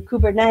on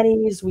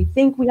Kubernetes. We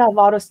think we have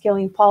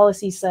auto-scaling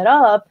policy set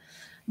up,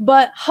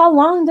 but how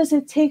long does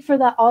it take for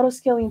that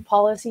auto-scaling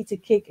policy to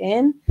kick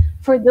in,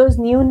 for those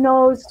new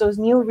nodes, those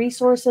new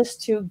resources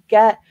to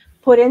get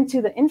put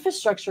into the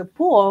infrastructure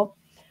pool?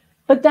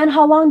 But then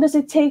how long does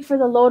it take for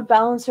the load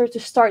balancer to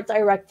start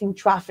directing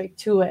traffic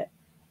to it?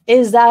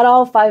 Is that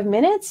all 5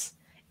 minutes?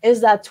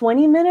 Is that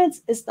 20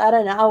 minutes? Is that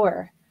an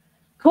hour?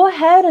 Go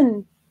ahead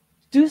and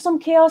do some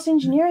chaos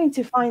engineering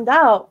to find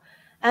out.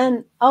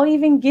 And I'll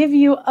even give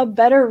you a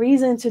better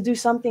reason to do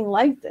something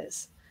like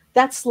this.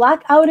 That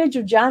Slack outage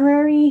of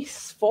January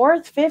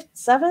 4th, 5th,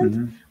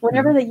 7th,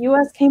 whenever the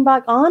US came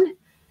back on,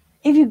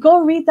 if you go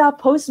read that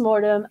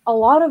postmortem, a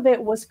lot of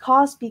it was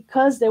caused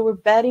because they were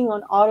betting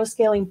on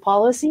auto-scaling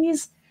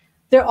policies.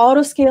 Their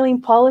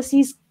auto-scaling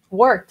policies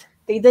worked.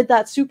 They did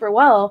that super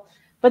well,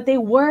 but they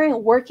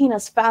weren't working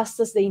as fast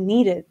as they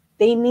needed.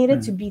 They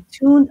needed to be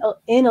tuned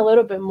in a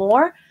little bit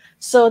more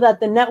so that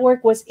the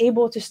network was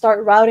able to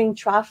start routing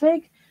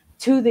traffic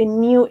to the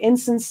new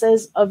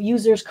instances of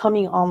users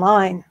coming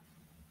online.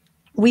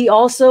 We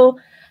also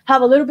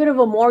have a little bit of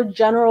a more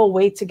general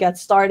way to get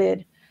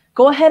started.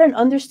 Go ahead and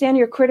understand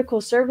your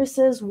critical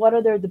services. What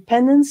are their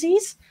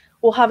dependencies?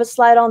 We'll have a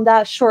slide on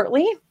that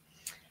shortly.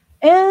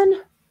 And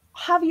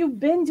have you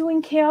been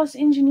doing chaos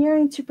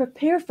engineering to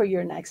prepare for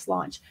your next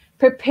launch?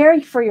 Prepare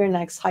for your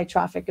next high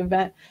traffic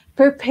event.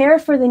 Prepare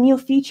for the new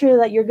feature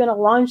that you're going to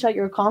launch at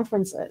your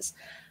conferences.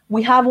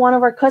 We have one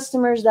of our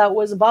customers that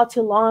was about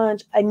to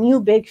launch a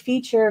new big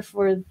feature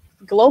for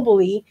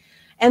globally,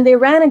 and they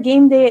ran a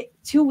game day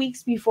 2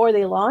 weeks before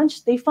they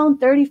launched. They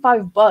found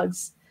 35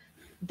 bugs.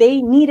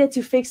 They needed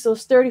to fix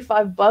those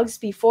 35 bugs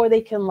before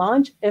they can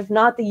launch. If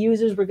not, the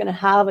users were going to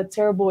have a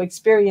terrible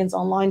experience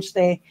on launch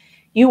day.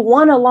 You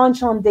want to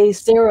launch on day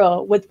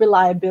 0 with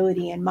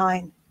reliability in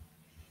mind.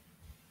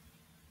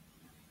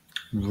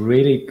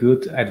 Really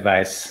good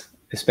advice,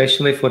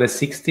 especially for the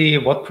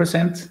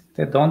 60%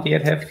 that don't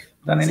yet have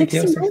done any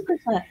chaos.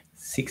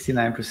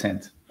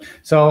 69%.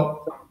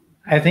 So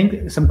I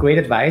think some great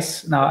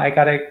advice. Now I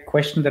got a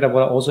question that I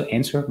will also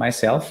answer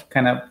myself.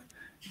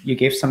 You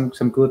gave some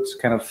good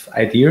kind of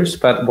ideas,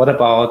 but what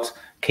about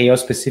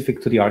chaos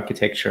specific to the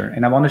architecture?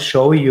 And I want to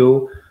show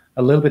you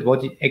a little bit how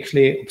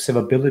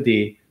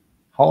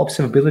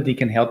observability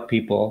can help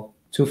people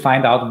to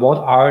find out what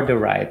are the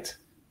right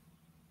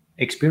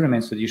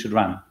experiments that you should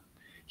run.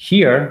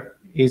 Here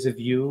is a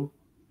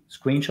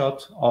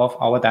screenshot of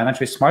our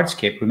Dynatrace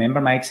Smartscape. Remember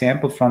my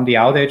example from the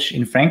outage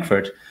in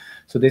Frankfurt.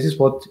 So this is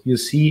what you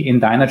see in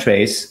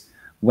Dynatrace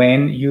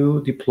when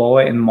you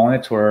deploy and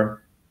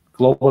monitor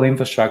global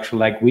infrastructure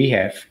like we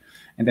have.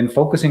 And then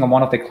focusing on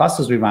one of the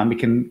clusters we run, we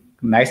can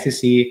nicely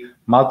see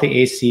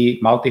multi-AC,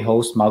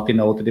 multi-host,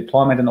 multi-node, the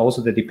deployment, and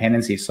also the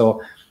dependency.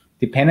 So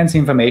dependency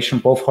information,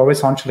 both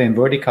horizontally and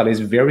vertically, is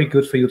very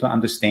good for you to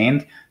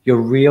understand your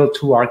real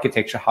tool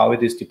architecture, how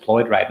it is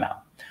deployed right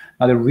now.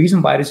 Now, the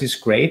reason why this is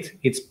great,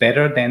 it's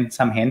better than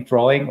some hand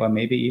drawing, or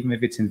maybe even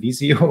if it's in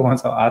Visio or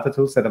some other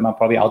tools that are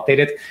probably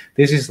outdated.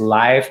 This is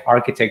live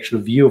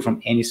architectural view from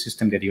any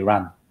system that you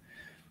run.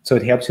 So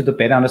it helps you to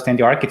better understand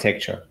the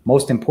architecture.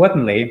 Most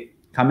importantly,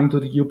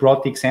 you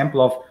brought the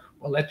example of,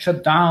 well, let's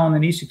shut down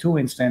an EC2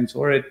 instance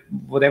or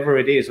whatever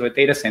it is, or a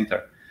data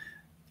center.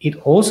 It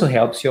also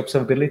helps your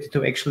observability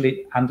to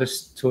actually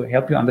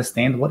help you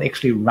understand what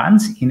actually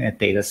runs in a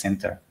data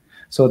center.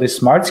 So the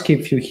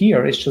Smartscape view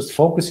here is just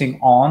focusing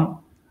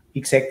on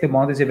exactly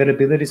one of these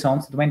availability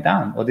zones that went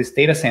down, or this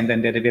data center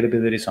in that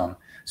availability zone.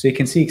 So you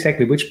can see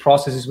exactly which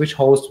processes, which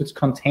hosts, which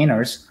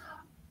containers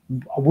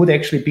would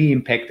actually be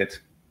impacted.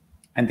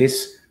 And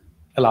this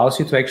allows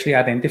you to actually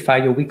identify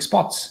your weak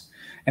spots.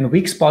 And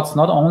weak spots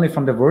not only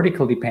from the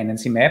vertical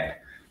dependency map,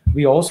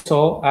 we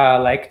also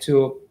like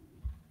to,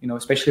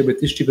 especially with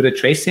distributed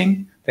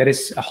tracing, that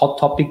is a hot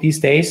topic these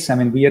days. I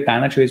mean, we at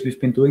Dynatrace,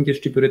 we've been doing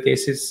distributed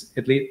traces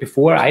at least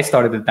before I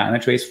started at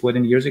Dynatrace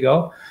 14 years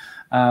ago.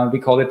 We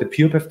call it the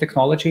PurePath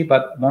technology,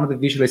 but one of the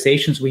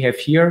visualizations we have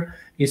here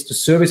is the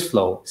service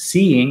flow,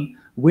 seeing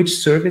which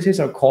services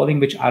are calling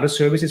which other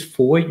services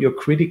for your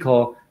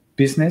critical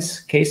business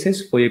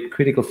cases, for your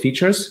critical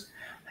features.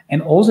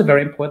 And also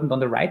very important on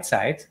the right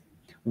side,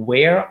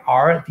 where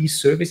are these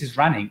services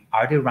running?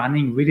 Are they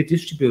running really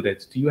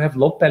distributed? Do you have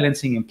load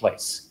balancing in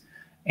place?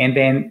 And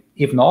then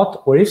if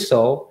not, or if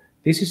so,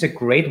 this is a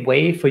great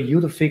way for you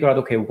to figure out,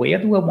 okay, where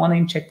do I want to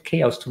inject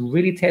chaos to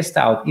really test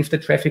out if the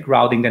traffic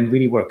routing then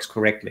really works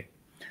correctly?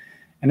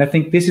 And I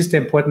think this is the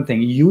important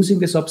thing. Using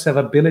this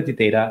observability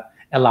data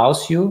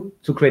allows you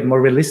to create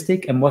more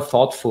realistic and more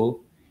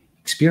thoughtful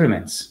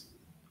experiments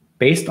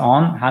based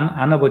on,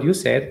 Anna, what you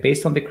said,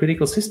 based on the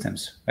critical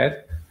systems, right?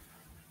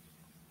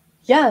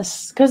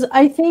 Yes, because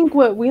I think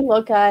what we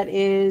look at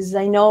is,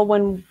 I know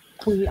when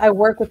I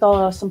work with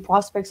some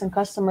prospects and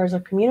customers or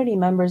community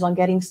members on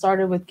getting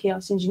started with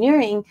chaos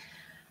engineering,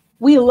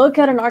 we look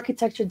at an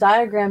architecture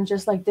diagram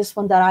just like this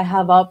one that I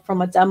have up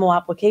from a demo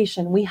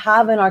application. We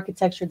have an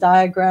architecture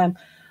diagram.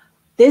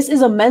 This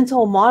is a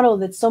mental model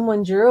that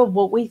someone drew of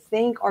what we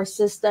think our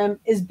system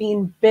is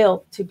being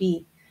built to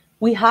be.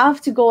 We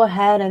have to go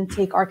ahead and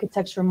take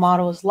architecture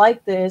models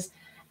like this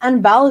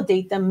and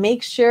validate them,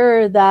 make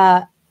sure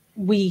that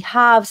we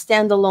have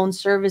standalone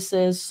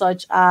services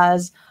such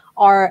as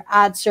our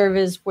ad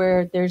service,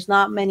 where there's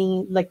not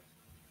many, like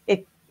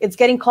it's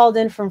getting called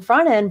in from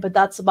front end, but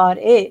that's about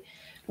it.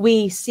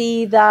 We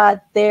see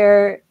that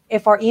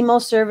if our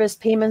email service,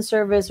 payment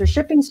service, or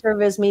shipping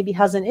service maybe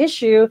has an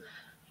issue,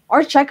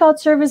 our checkout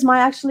service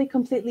might actually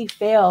completely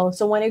fail.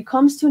 So when it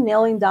comes to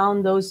nailing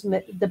down those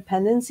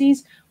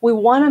dependencies, we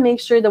want to make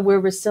sure that we're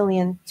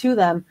resilient to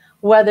them,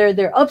 whether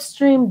they're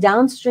upstream,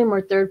 downstream,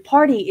 or third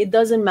party. It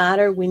doesn't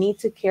matter. We need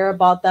to care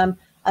about them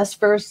as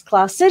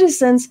first-class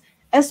citizens,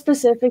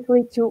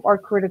 specifically to our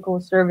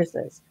critical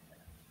services.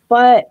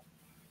 But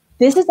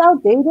this is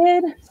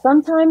outdated.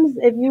 Sometimes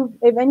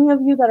if any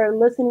of you that are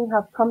listening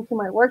have come to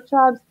my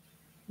workshops,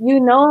 you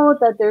know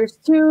that there's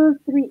 2-3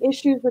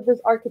 issues with this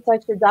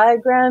architecture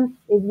diagram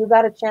if you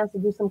got a chance to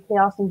do some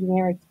chaos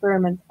engineering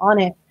experiments on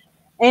it.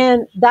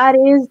 And that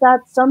is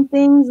that some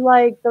things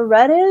like the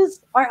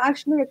Redis are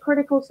actually a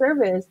critical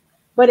service,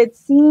 but it's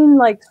seen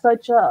like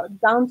such a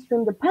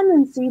downstream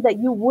dependency that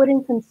you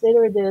wouldn't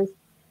consider this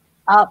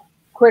a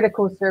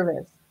critical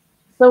service.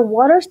 So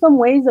what are some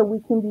ways that we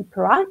can be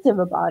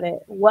proactive about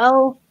it?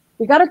 Well,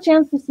 we got a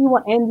chance to see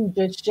what Andy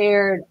just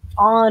shared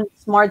on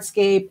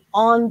Smartscape,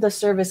 on the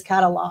service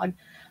catalog.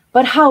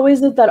 But how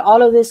is it that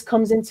all of this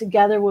comes in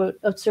together with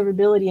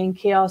observability and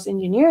chaos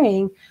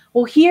engineering?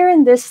 Well, here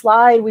in this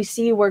slide, we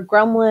see where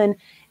Gremlin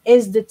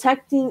is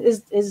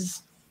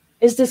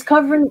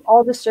discovering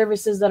all the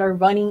services that are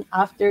running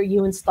after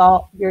you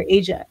install your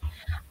agent.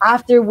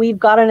 After we've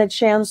gotten a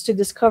chance to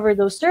discover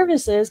those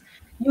services,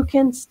 you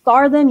can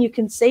star them, you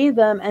can save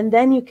them, and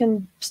then you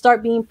can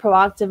start being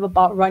proactive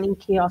about running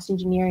chaos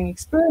engineering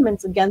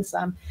experiments against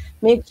them.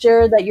 Make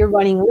sure that you're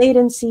running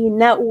latency,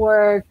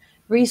 network,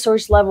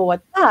 resource level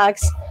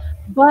attacks.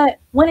 But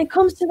when it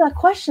comes to that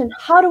question,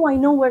 how do I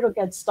know where to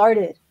get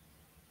started?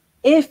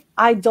 If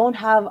I don't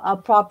have a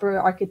proper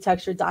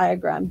architecture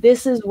diagram,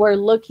 this is where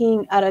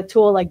looking at a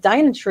tool like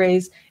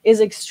Dynatrace is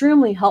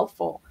extremely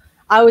helpful.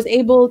 I was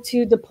able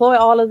to deploy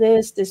all of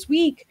this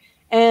week,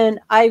 and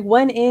I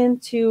went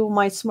into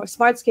my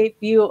Smartscape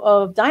view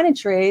of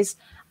Dynatrace.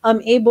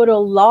 I'm able to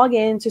log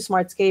into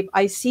Smartscape.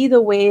 I see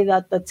the way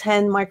that the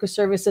 10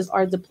 microservices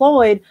are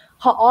deployed,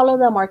 how all of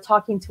them are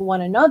talking to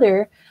one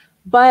another.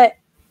 But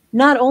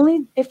not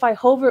only if I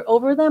hover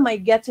over them, I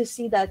get to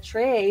see that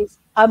trace,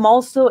 I'm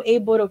also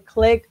able to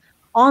click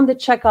on the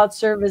checkout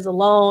service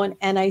alone,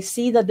 and I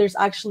see that there's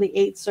actually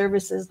 8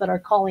 services that are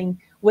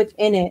calling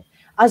within it.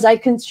 As I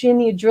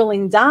continue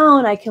drilling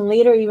down, I can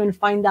later even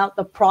find out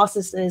the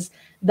processes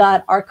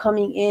that are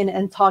coming in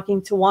and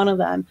talking to one of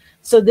them.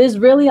 So this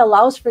really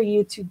allows for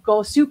you to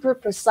go super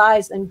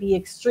precise and be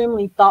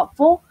extremely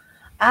thoughtful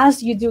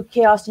as you do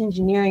chaos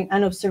engineering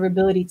and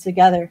observability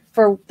together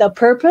for the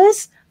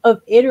purpose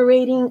of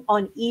iterating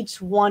on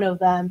each one of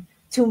them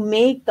to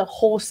make the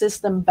whole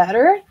system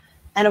better.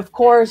 And of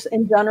course,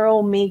 in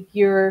general, make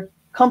your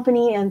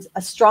company and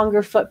a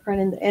stronger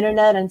footprint in the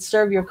internet and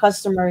serve your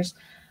customers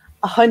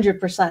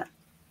 100%.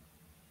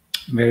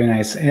 Very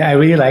nice. I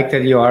really like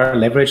that you are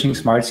leveraging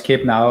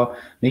Smartscape now,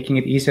 making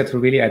it easier to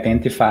really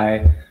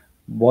identify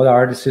what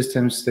are the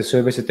systems, the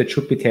services that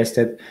should be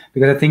tested.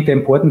 Because I think the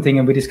important thing,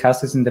 and we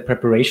discussed this in the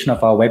preparation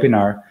of our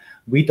webinar,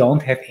 we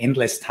don't have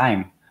endless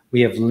time.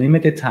 We have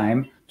limited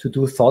time to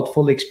do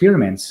thoughtful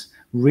experiments,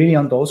 really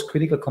on those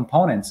critical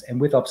components.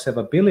 And with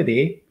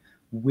observability,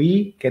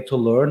 we get to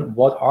learn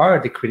what are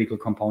the critical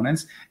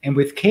components. And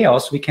with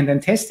chaos, we can then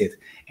test it.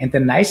 And the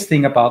nice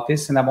thing about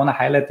this, and I want to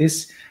highlight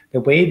this, the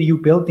way you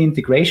build the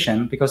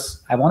integration,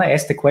 because I want to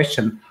ask the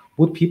question,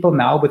 would people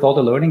now with all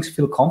the learnings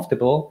feel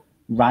comfortable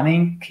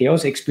running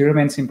chaos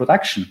experiments in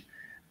production?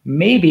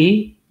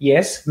 Maybe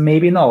yes,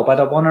 maybe no. But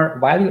I want to,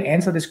 while you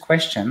answer this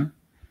question,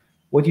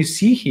 what you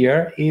see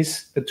here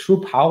is the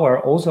true power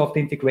also of the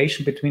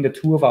integration between the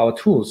two of our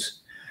tools.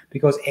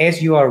 Because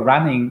as you are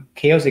running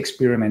chaos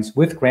experiments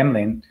with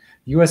Gremlin,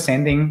 you are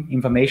sending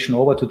information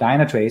over to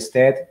Dynatrace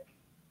that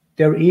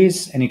there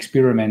is an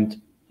experiment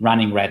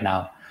running right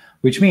now,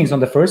 which means on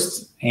the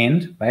first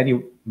end, right,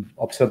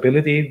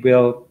 observability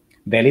will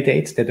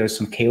validate that there's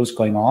some chaos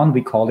going on.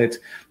 We call it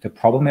the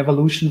problem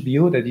evolution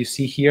view that you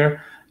see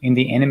here in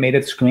the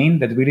animated screen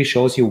that really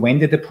shows you when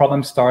did the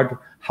problem start,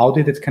 how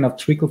did it kind of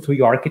trickle through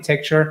your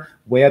architecture,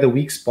 where are the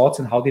weak spots,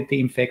 and how did they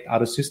infect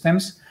other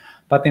systems.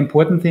 But the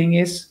important thing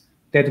is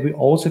that we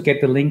also get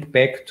the link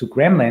back to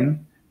Gremlin,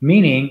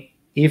 meaning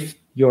if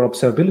your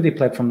observability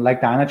platform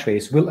like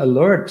Dynatrace will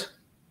alert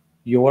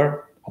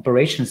your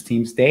operations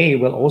teams, they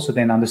will also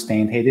then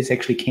understand, hey, this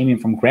actually came in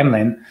from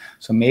Gremlin.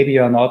 So maybe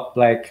you're not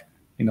like,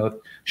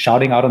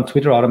 shouting out on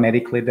Twitter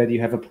automatically that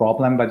you have a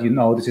problem, but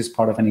this is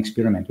part of an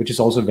experiment, which is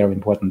also very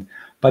important.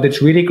 But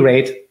it's really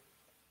great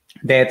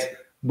that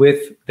with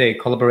the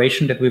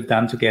collaboration that we've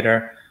done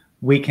together,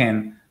 we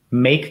can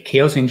make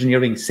chaos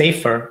engineering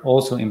safer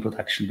also in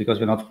production, because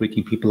we're not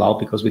freaking people out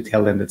because we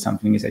tell them that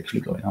something is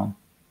actually going on.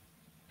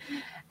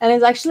 And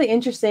it's actually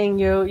interesting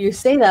you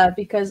say that,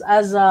 because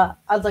as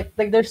like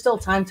there's still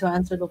time to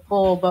answer the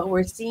poll, but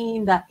we're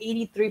seeing that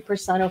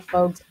 83% of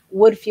folks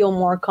would feel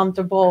more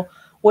comfortable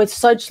with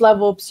such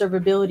level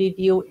observability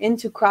view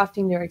into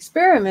crafting their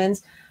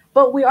experiments.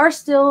 But we're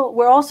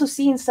also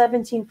seeing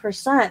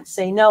 17%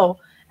 say no.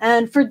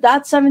 And for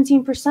that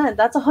 17%,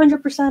 that's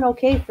 100%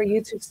 okay for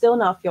you to still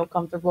not feel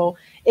comfortable.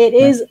 It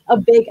is a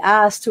big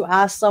ask to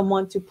ask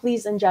someone to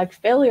please inject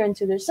failure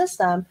into their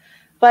system.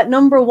 But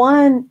number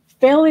one,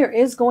 failure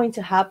is going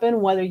to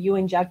happen whether you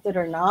inject it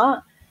or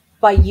not.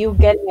 By you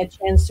getting a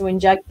chance to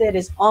inject it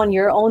is on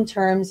your own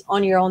terms,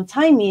 on your own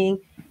timing.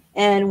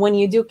 And when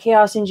you do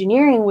chaos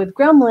engineering with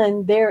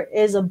Gremlin, there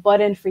is a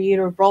button for you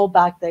to roll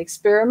back the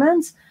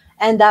experiments.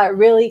 And that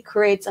really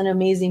creates an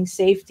amazing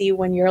safety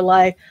when you're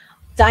like,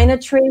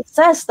 Dynatrace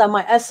says that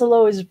my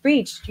SLO is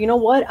breached. You know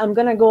what? I'm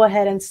going to go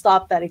ahead and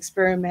stop that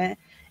experiment.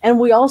 And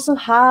we also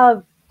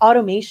have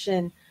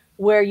automation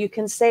where you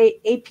can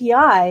say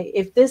API,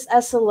 if this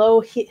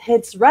SLO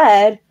hits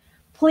red,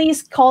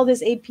 please call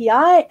this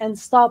API and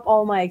stop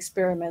all my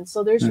experiments.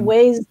 So there's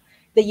ways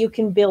that you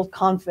can build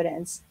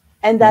confidence.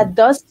 And that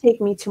does take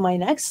me to my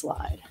next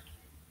slide.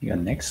 Your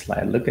next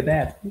slide, look at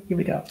that. Here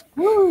we go.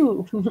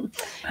 Woo!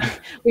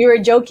 We were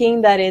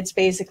joking that it's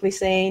basically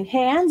saying,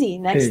 hey, Andy,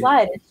 next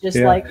slide. It's just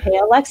like, hey,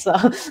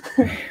 Alexa.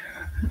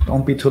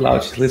 Don't be too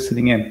loud. She's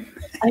listening in.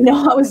 I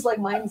know. I was like,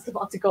 mine's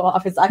about to go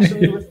off. It's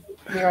actually listening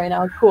to me right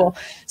now. Cool.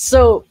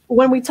 So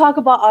when we talk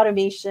about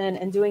automation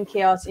and doing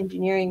chaos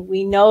engineering,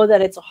 we know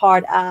that it's a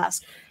hard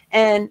ask.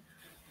 And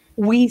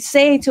we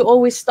say to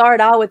always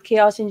start out with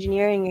chaos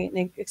engineering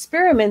and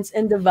experiments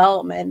in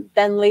development,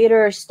 then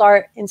later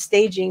start in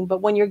staging.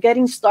 But when you're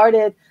getting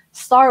started,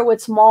 start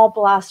with small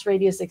blast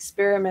radius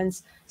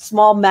experiments,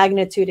 small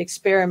magnitude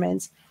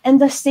experiments.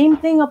 And the same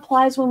thing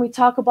applies when we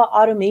talk about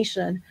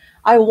automation.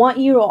 I want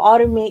you to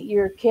automate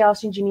your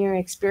chaos engineering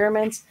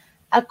experiments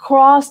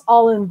across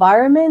all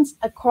environments,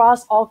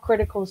 across all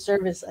critical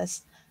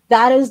services.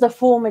 That is the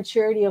full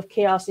maturity of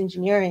chaos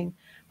engineering.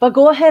 But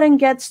go ahead and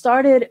get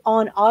started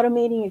on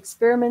automating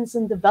experiments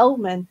in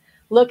development.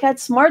 Look at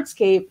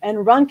Smartscape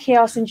and run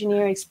chaos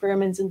engineering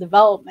experiments in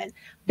development.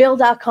 Build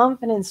that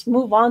confidence,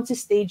 move on to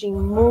staging,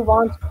 move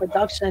on to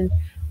production,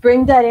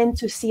 bring that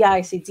into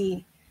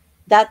CI/CD.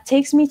 That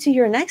takes me to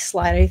your next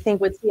slide, I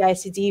think, with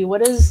CI/CD.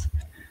 What do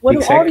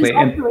all these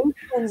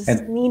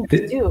operations need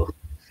to do?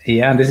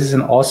 Yeah, and this is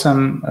an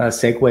awesome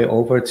segue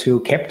over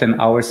to Captain,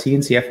 our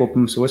CNCF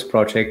open source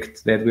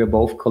project that we're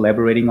both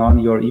collaborating on.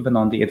 You're even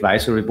on the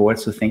advisory board,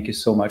 so thank you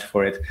so much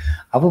for it.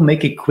 I will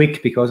make it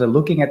quick because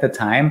looking at the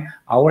time,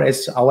 our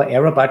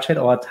error budget,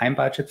 our time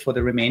budget for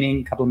the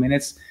remaining couple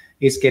minutes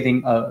is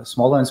getting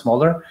smaller and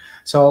smaller.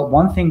 So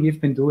one thing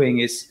we've been doing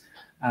is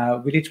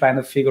really trying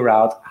to figure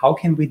out how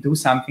can we do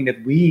something that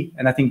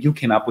and I think you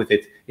came up with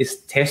it, is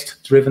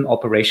test-driven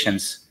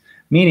operations.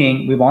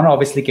 Meaning we want to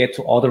obviously get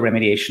to auto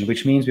remediation,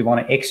 which means we want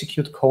to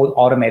execute code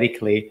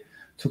automatically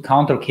to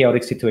counter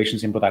chaotic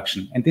situations in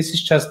production. And this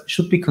is just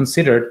should be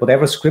considered,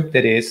 whatever script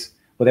it is,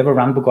 whatever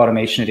runbook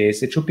automation it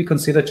is, it should be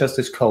considered just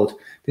as code.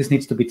 This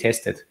needs to be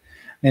tested.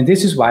 And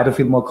this is why I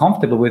feel more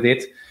comfortable with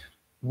it,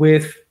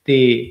 with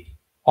the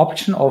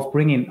option of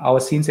bringing our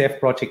CNCF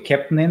project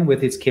Captain in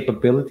with its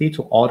capability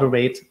to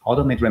automate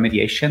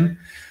remediation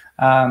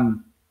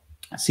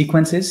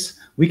sequences.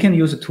 We can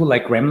use a tool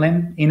like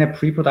Gremlin in a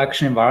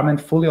pre-production environment,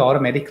 fully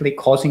automatically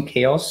causing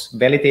chaos,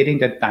 validating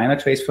that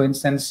Dynatrace, for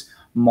instance,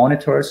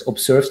 monitors,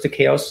 observes the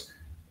chaos,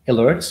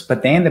 alerts.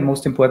 But then the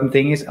most important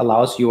thing is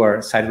allows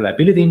your site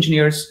reliability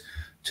engineers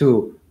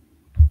to,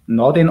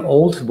 not in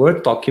old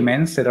Word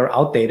documents that are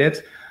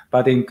outdated,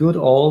 but in good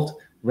old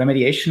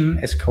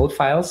remediation as code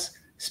files,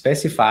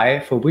 specify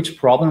for which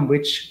problem,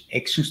 which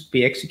action should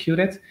be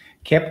executed.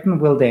 Captain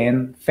will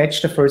then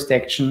fetch the first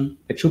action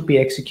that should be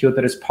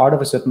executed as part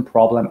of a certain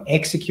problem,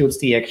 executes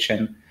the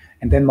action,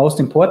 and then most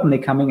importantly,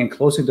 coming and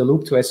closing the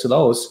loop to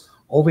SLOs,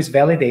 always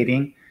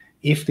validating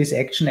if this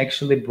action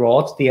actually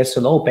brought the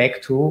SLO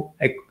back to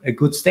a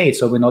good state,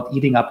 so we're not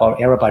eating up our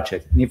error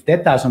budget. And if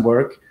that doesn't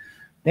work,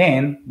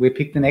 then we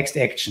pick the next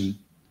action.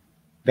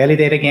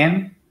 Validate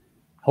again.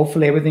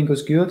 Hopefully everything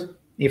goes good.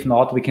 If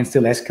not, we can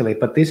still escalate.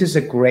 But this is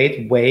a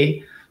great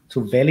way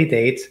to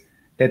validate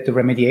that the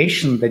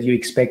remediation that you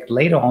expect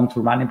later on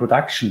to run in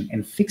production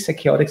and fix a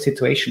chaotic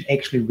situation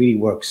actually really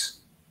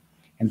works.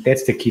 And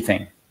that's the key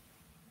thing.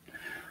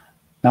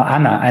 Now,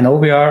 Anna, I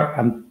know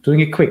I'm doing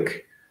it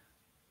quick.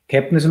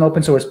 Captain is an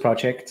open source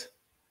project.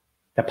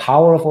 The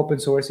power of open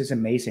source is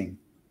amazing.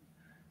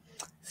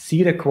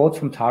 See the quote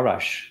from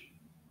Tarash.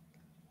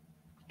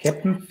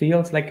 Captain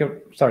feels like a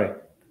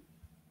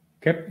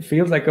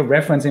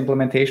reference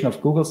implementation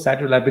of Google's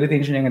site reliability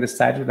engineering and the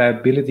site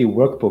reliability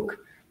workbook.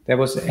 That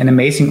was an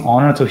amazing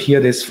honor to hear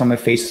this from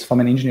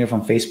an engineer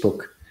from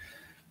Facebook.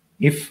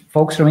 If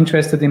folks are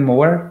interested in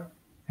more,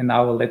 and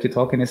I will let you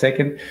talk in a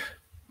second,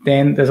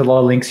 then there's a lot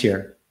of links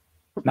here.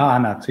 Now,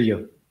 Anna, to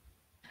you.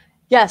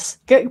 Yes,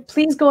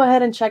 please go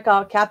ahead and check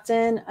out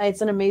Captain. It's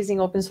an amazing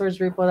open source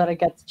repo that I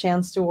get the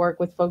chance to work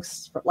with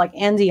folks like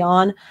Andy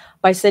on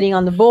by sitting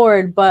on the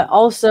board, but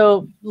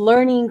also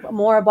learning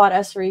more about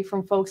SRE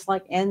from folks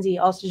like Andy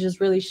also just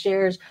really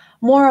shares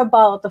more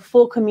about the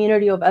full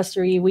community of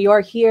SRE. We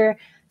are here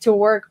to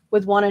work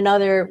with one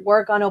another,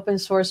 work on open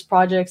source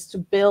projects to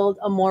build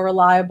a more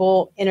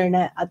reliable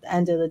internet at the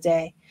end of the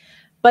day.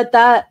 But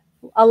that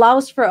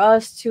allows for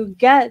us to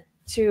get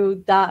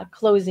to that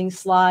closing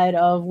slide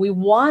of we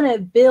want to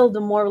build a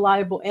more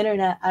reliable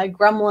internet at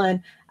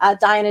Gremlin,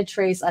 at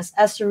Dynatrace, as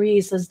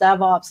SREs, as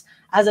DevOps,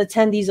 as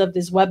attendees of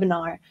this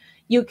webinar.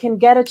 You can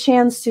get a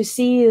chance to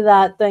see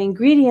that the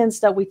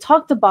ingredients that we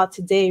talked about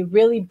today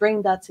really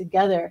bring that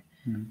together.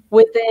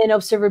 Within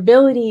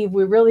observability,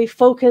 we really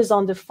focus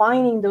on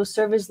defining those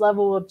service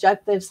level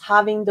objectives,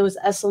 having those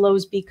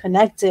SLOs be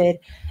connected,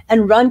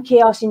 and run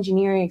chaos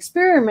engineering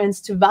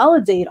experiments to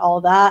validate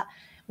all that.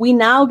 We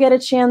now get a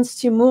chance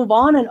to move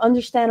on and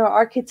understand our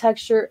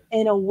architecture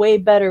in a way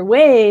better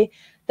way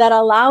that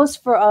allows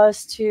for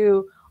us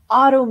to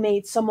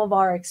automate some of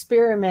our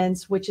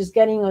experiments, which is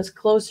getting us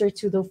closer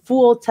to the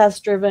full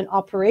test-driven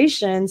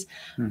operations.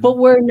 But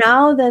we're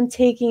now then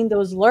taking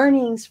those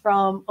learnings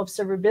from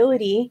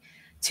observability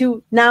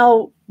to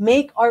now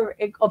make our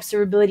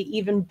observability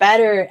even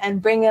better and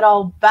bring it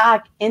all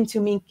back into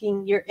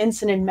making your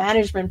incident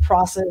management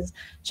process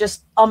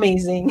just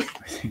amazing.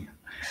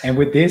 And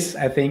with this,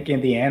 I think in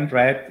the end,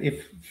 right,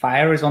 if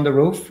fire is on the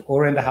roof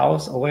or in the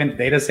house or in the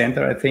data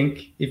center, I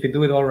think if you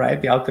do it all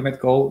right, the ultimate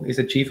goal is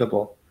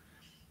achievable.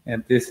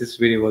 And this is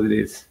really what it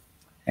is.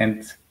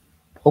 And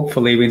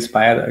hopefully we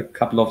inspired a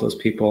couple of those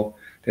people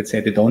that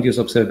said they don't use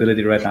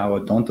observability right now or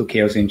don't do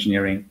chaos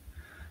engineering.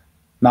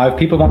 Now, if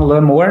people want to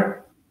learn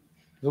more,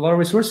 there's a lot of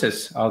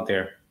resources out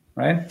there,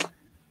 right?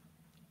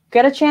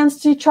 Get a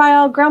chance to try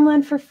out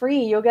Gremlin for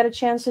free. You'll get a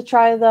chance to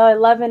try the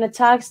 11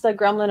 attacks that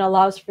Gremlin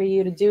allows for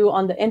you to do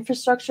on the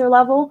infrastructure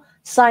level.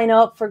 Sign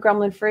up for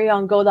Gremlin free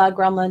on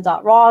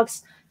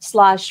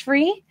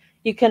go.gremlin.rocks/free.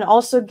 You can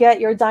also get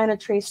your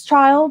Dynatrace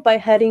trial by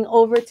heading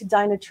over to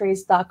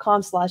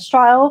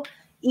dynatrace.com/trial.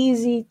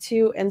 Easy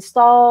to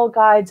install,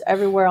 guides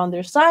everywhere on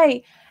their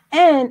site.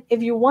 And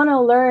if you want to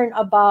learn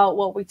about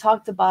what we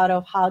talked about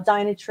of how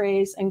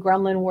Dynatrace and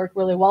Gremlin work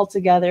really well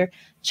together,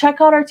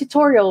 check out our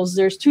tutorials.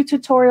 There's 2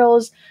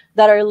 tutorials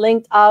that are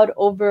linked out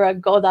over at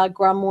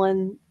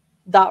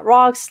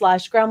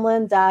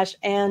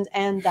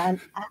go.gremlin.rocks/gremlin-and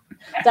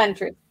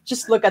Dynatrace.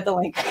 Just look at the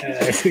link.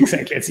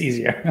 Exactly, it's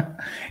easier.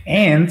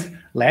 And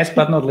last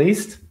but not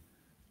least,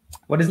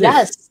 what is this?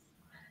 Yes.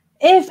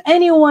 If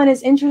anyone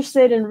is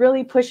interested in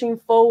really pushing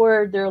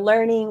forward their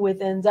learning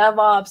within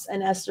DevOps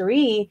and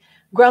SRE,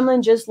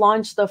 Gremlin just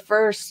launched the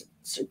first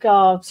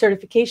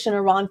certification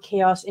around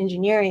chaos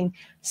engineering.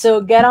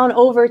 So get on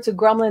over to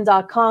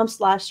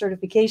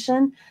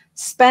gremlin.com/certification,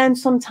 spend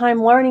some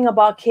time learning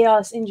about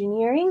chaos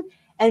engineering,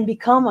 and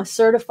become a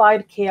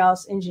certified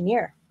chaos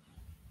engineer.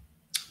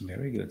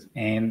 Very good.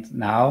 And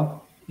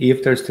now,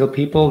 if there's still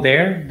people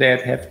there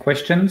that have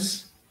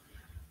questions,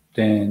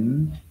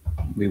 then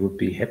we would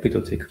be happy to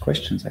take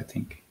questions, I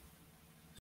think.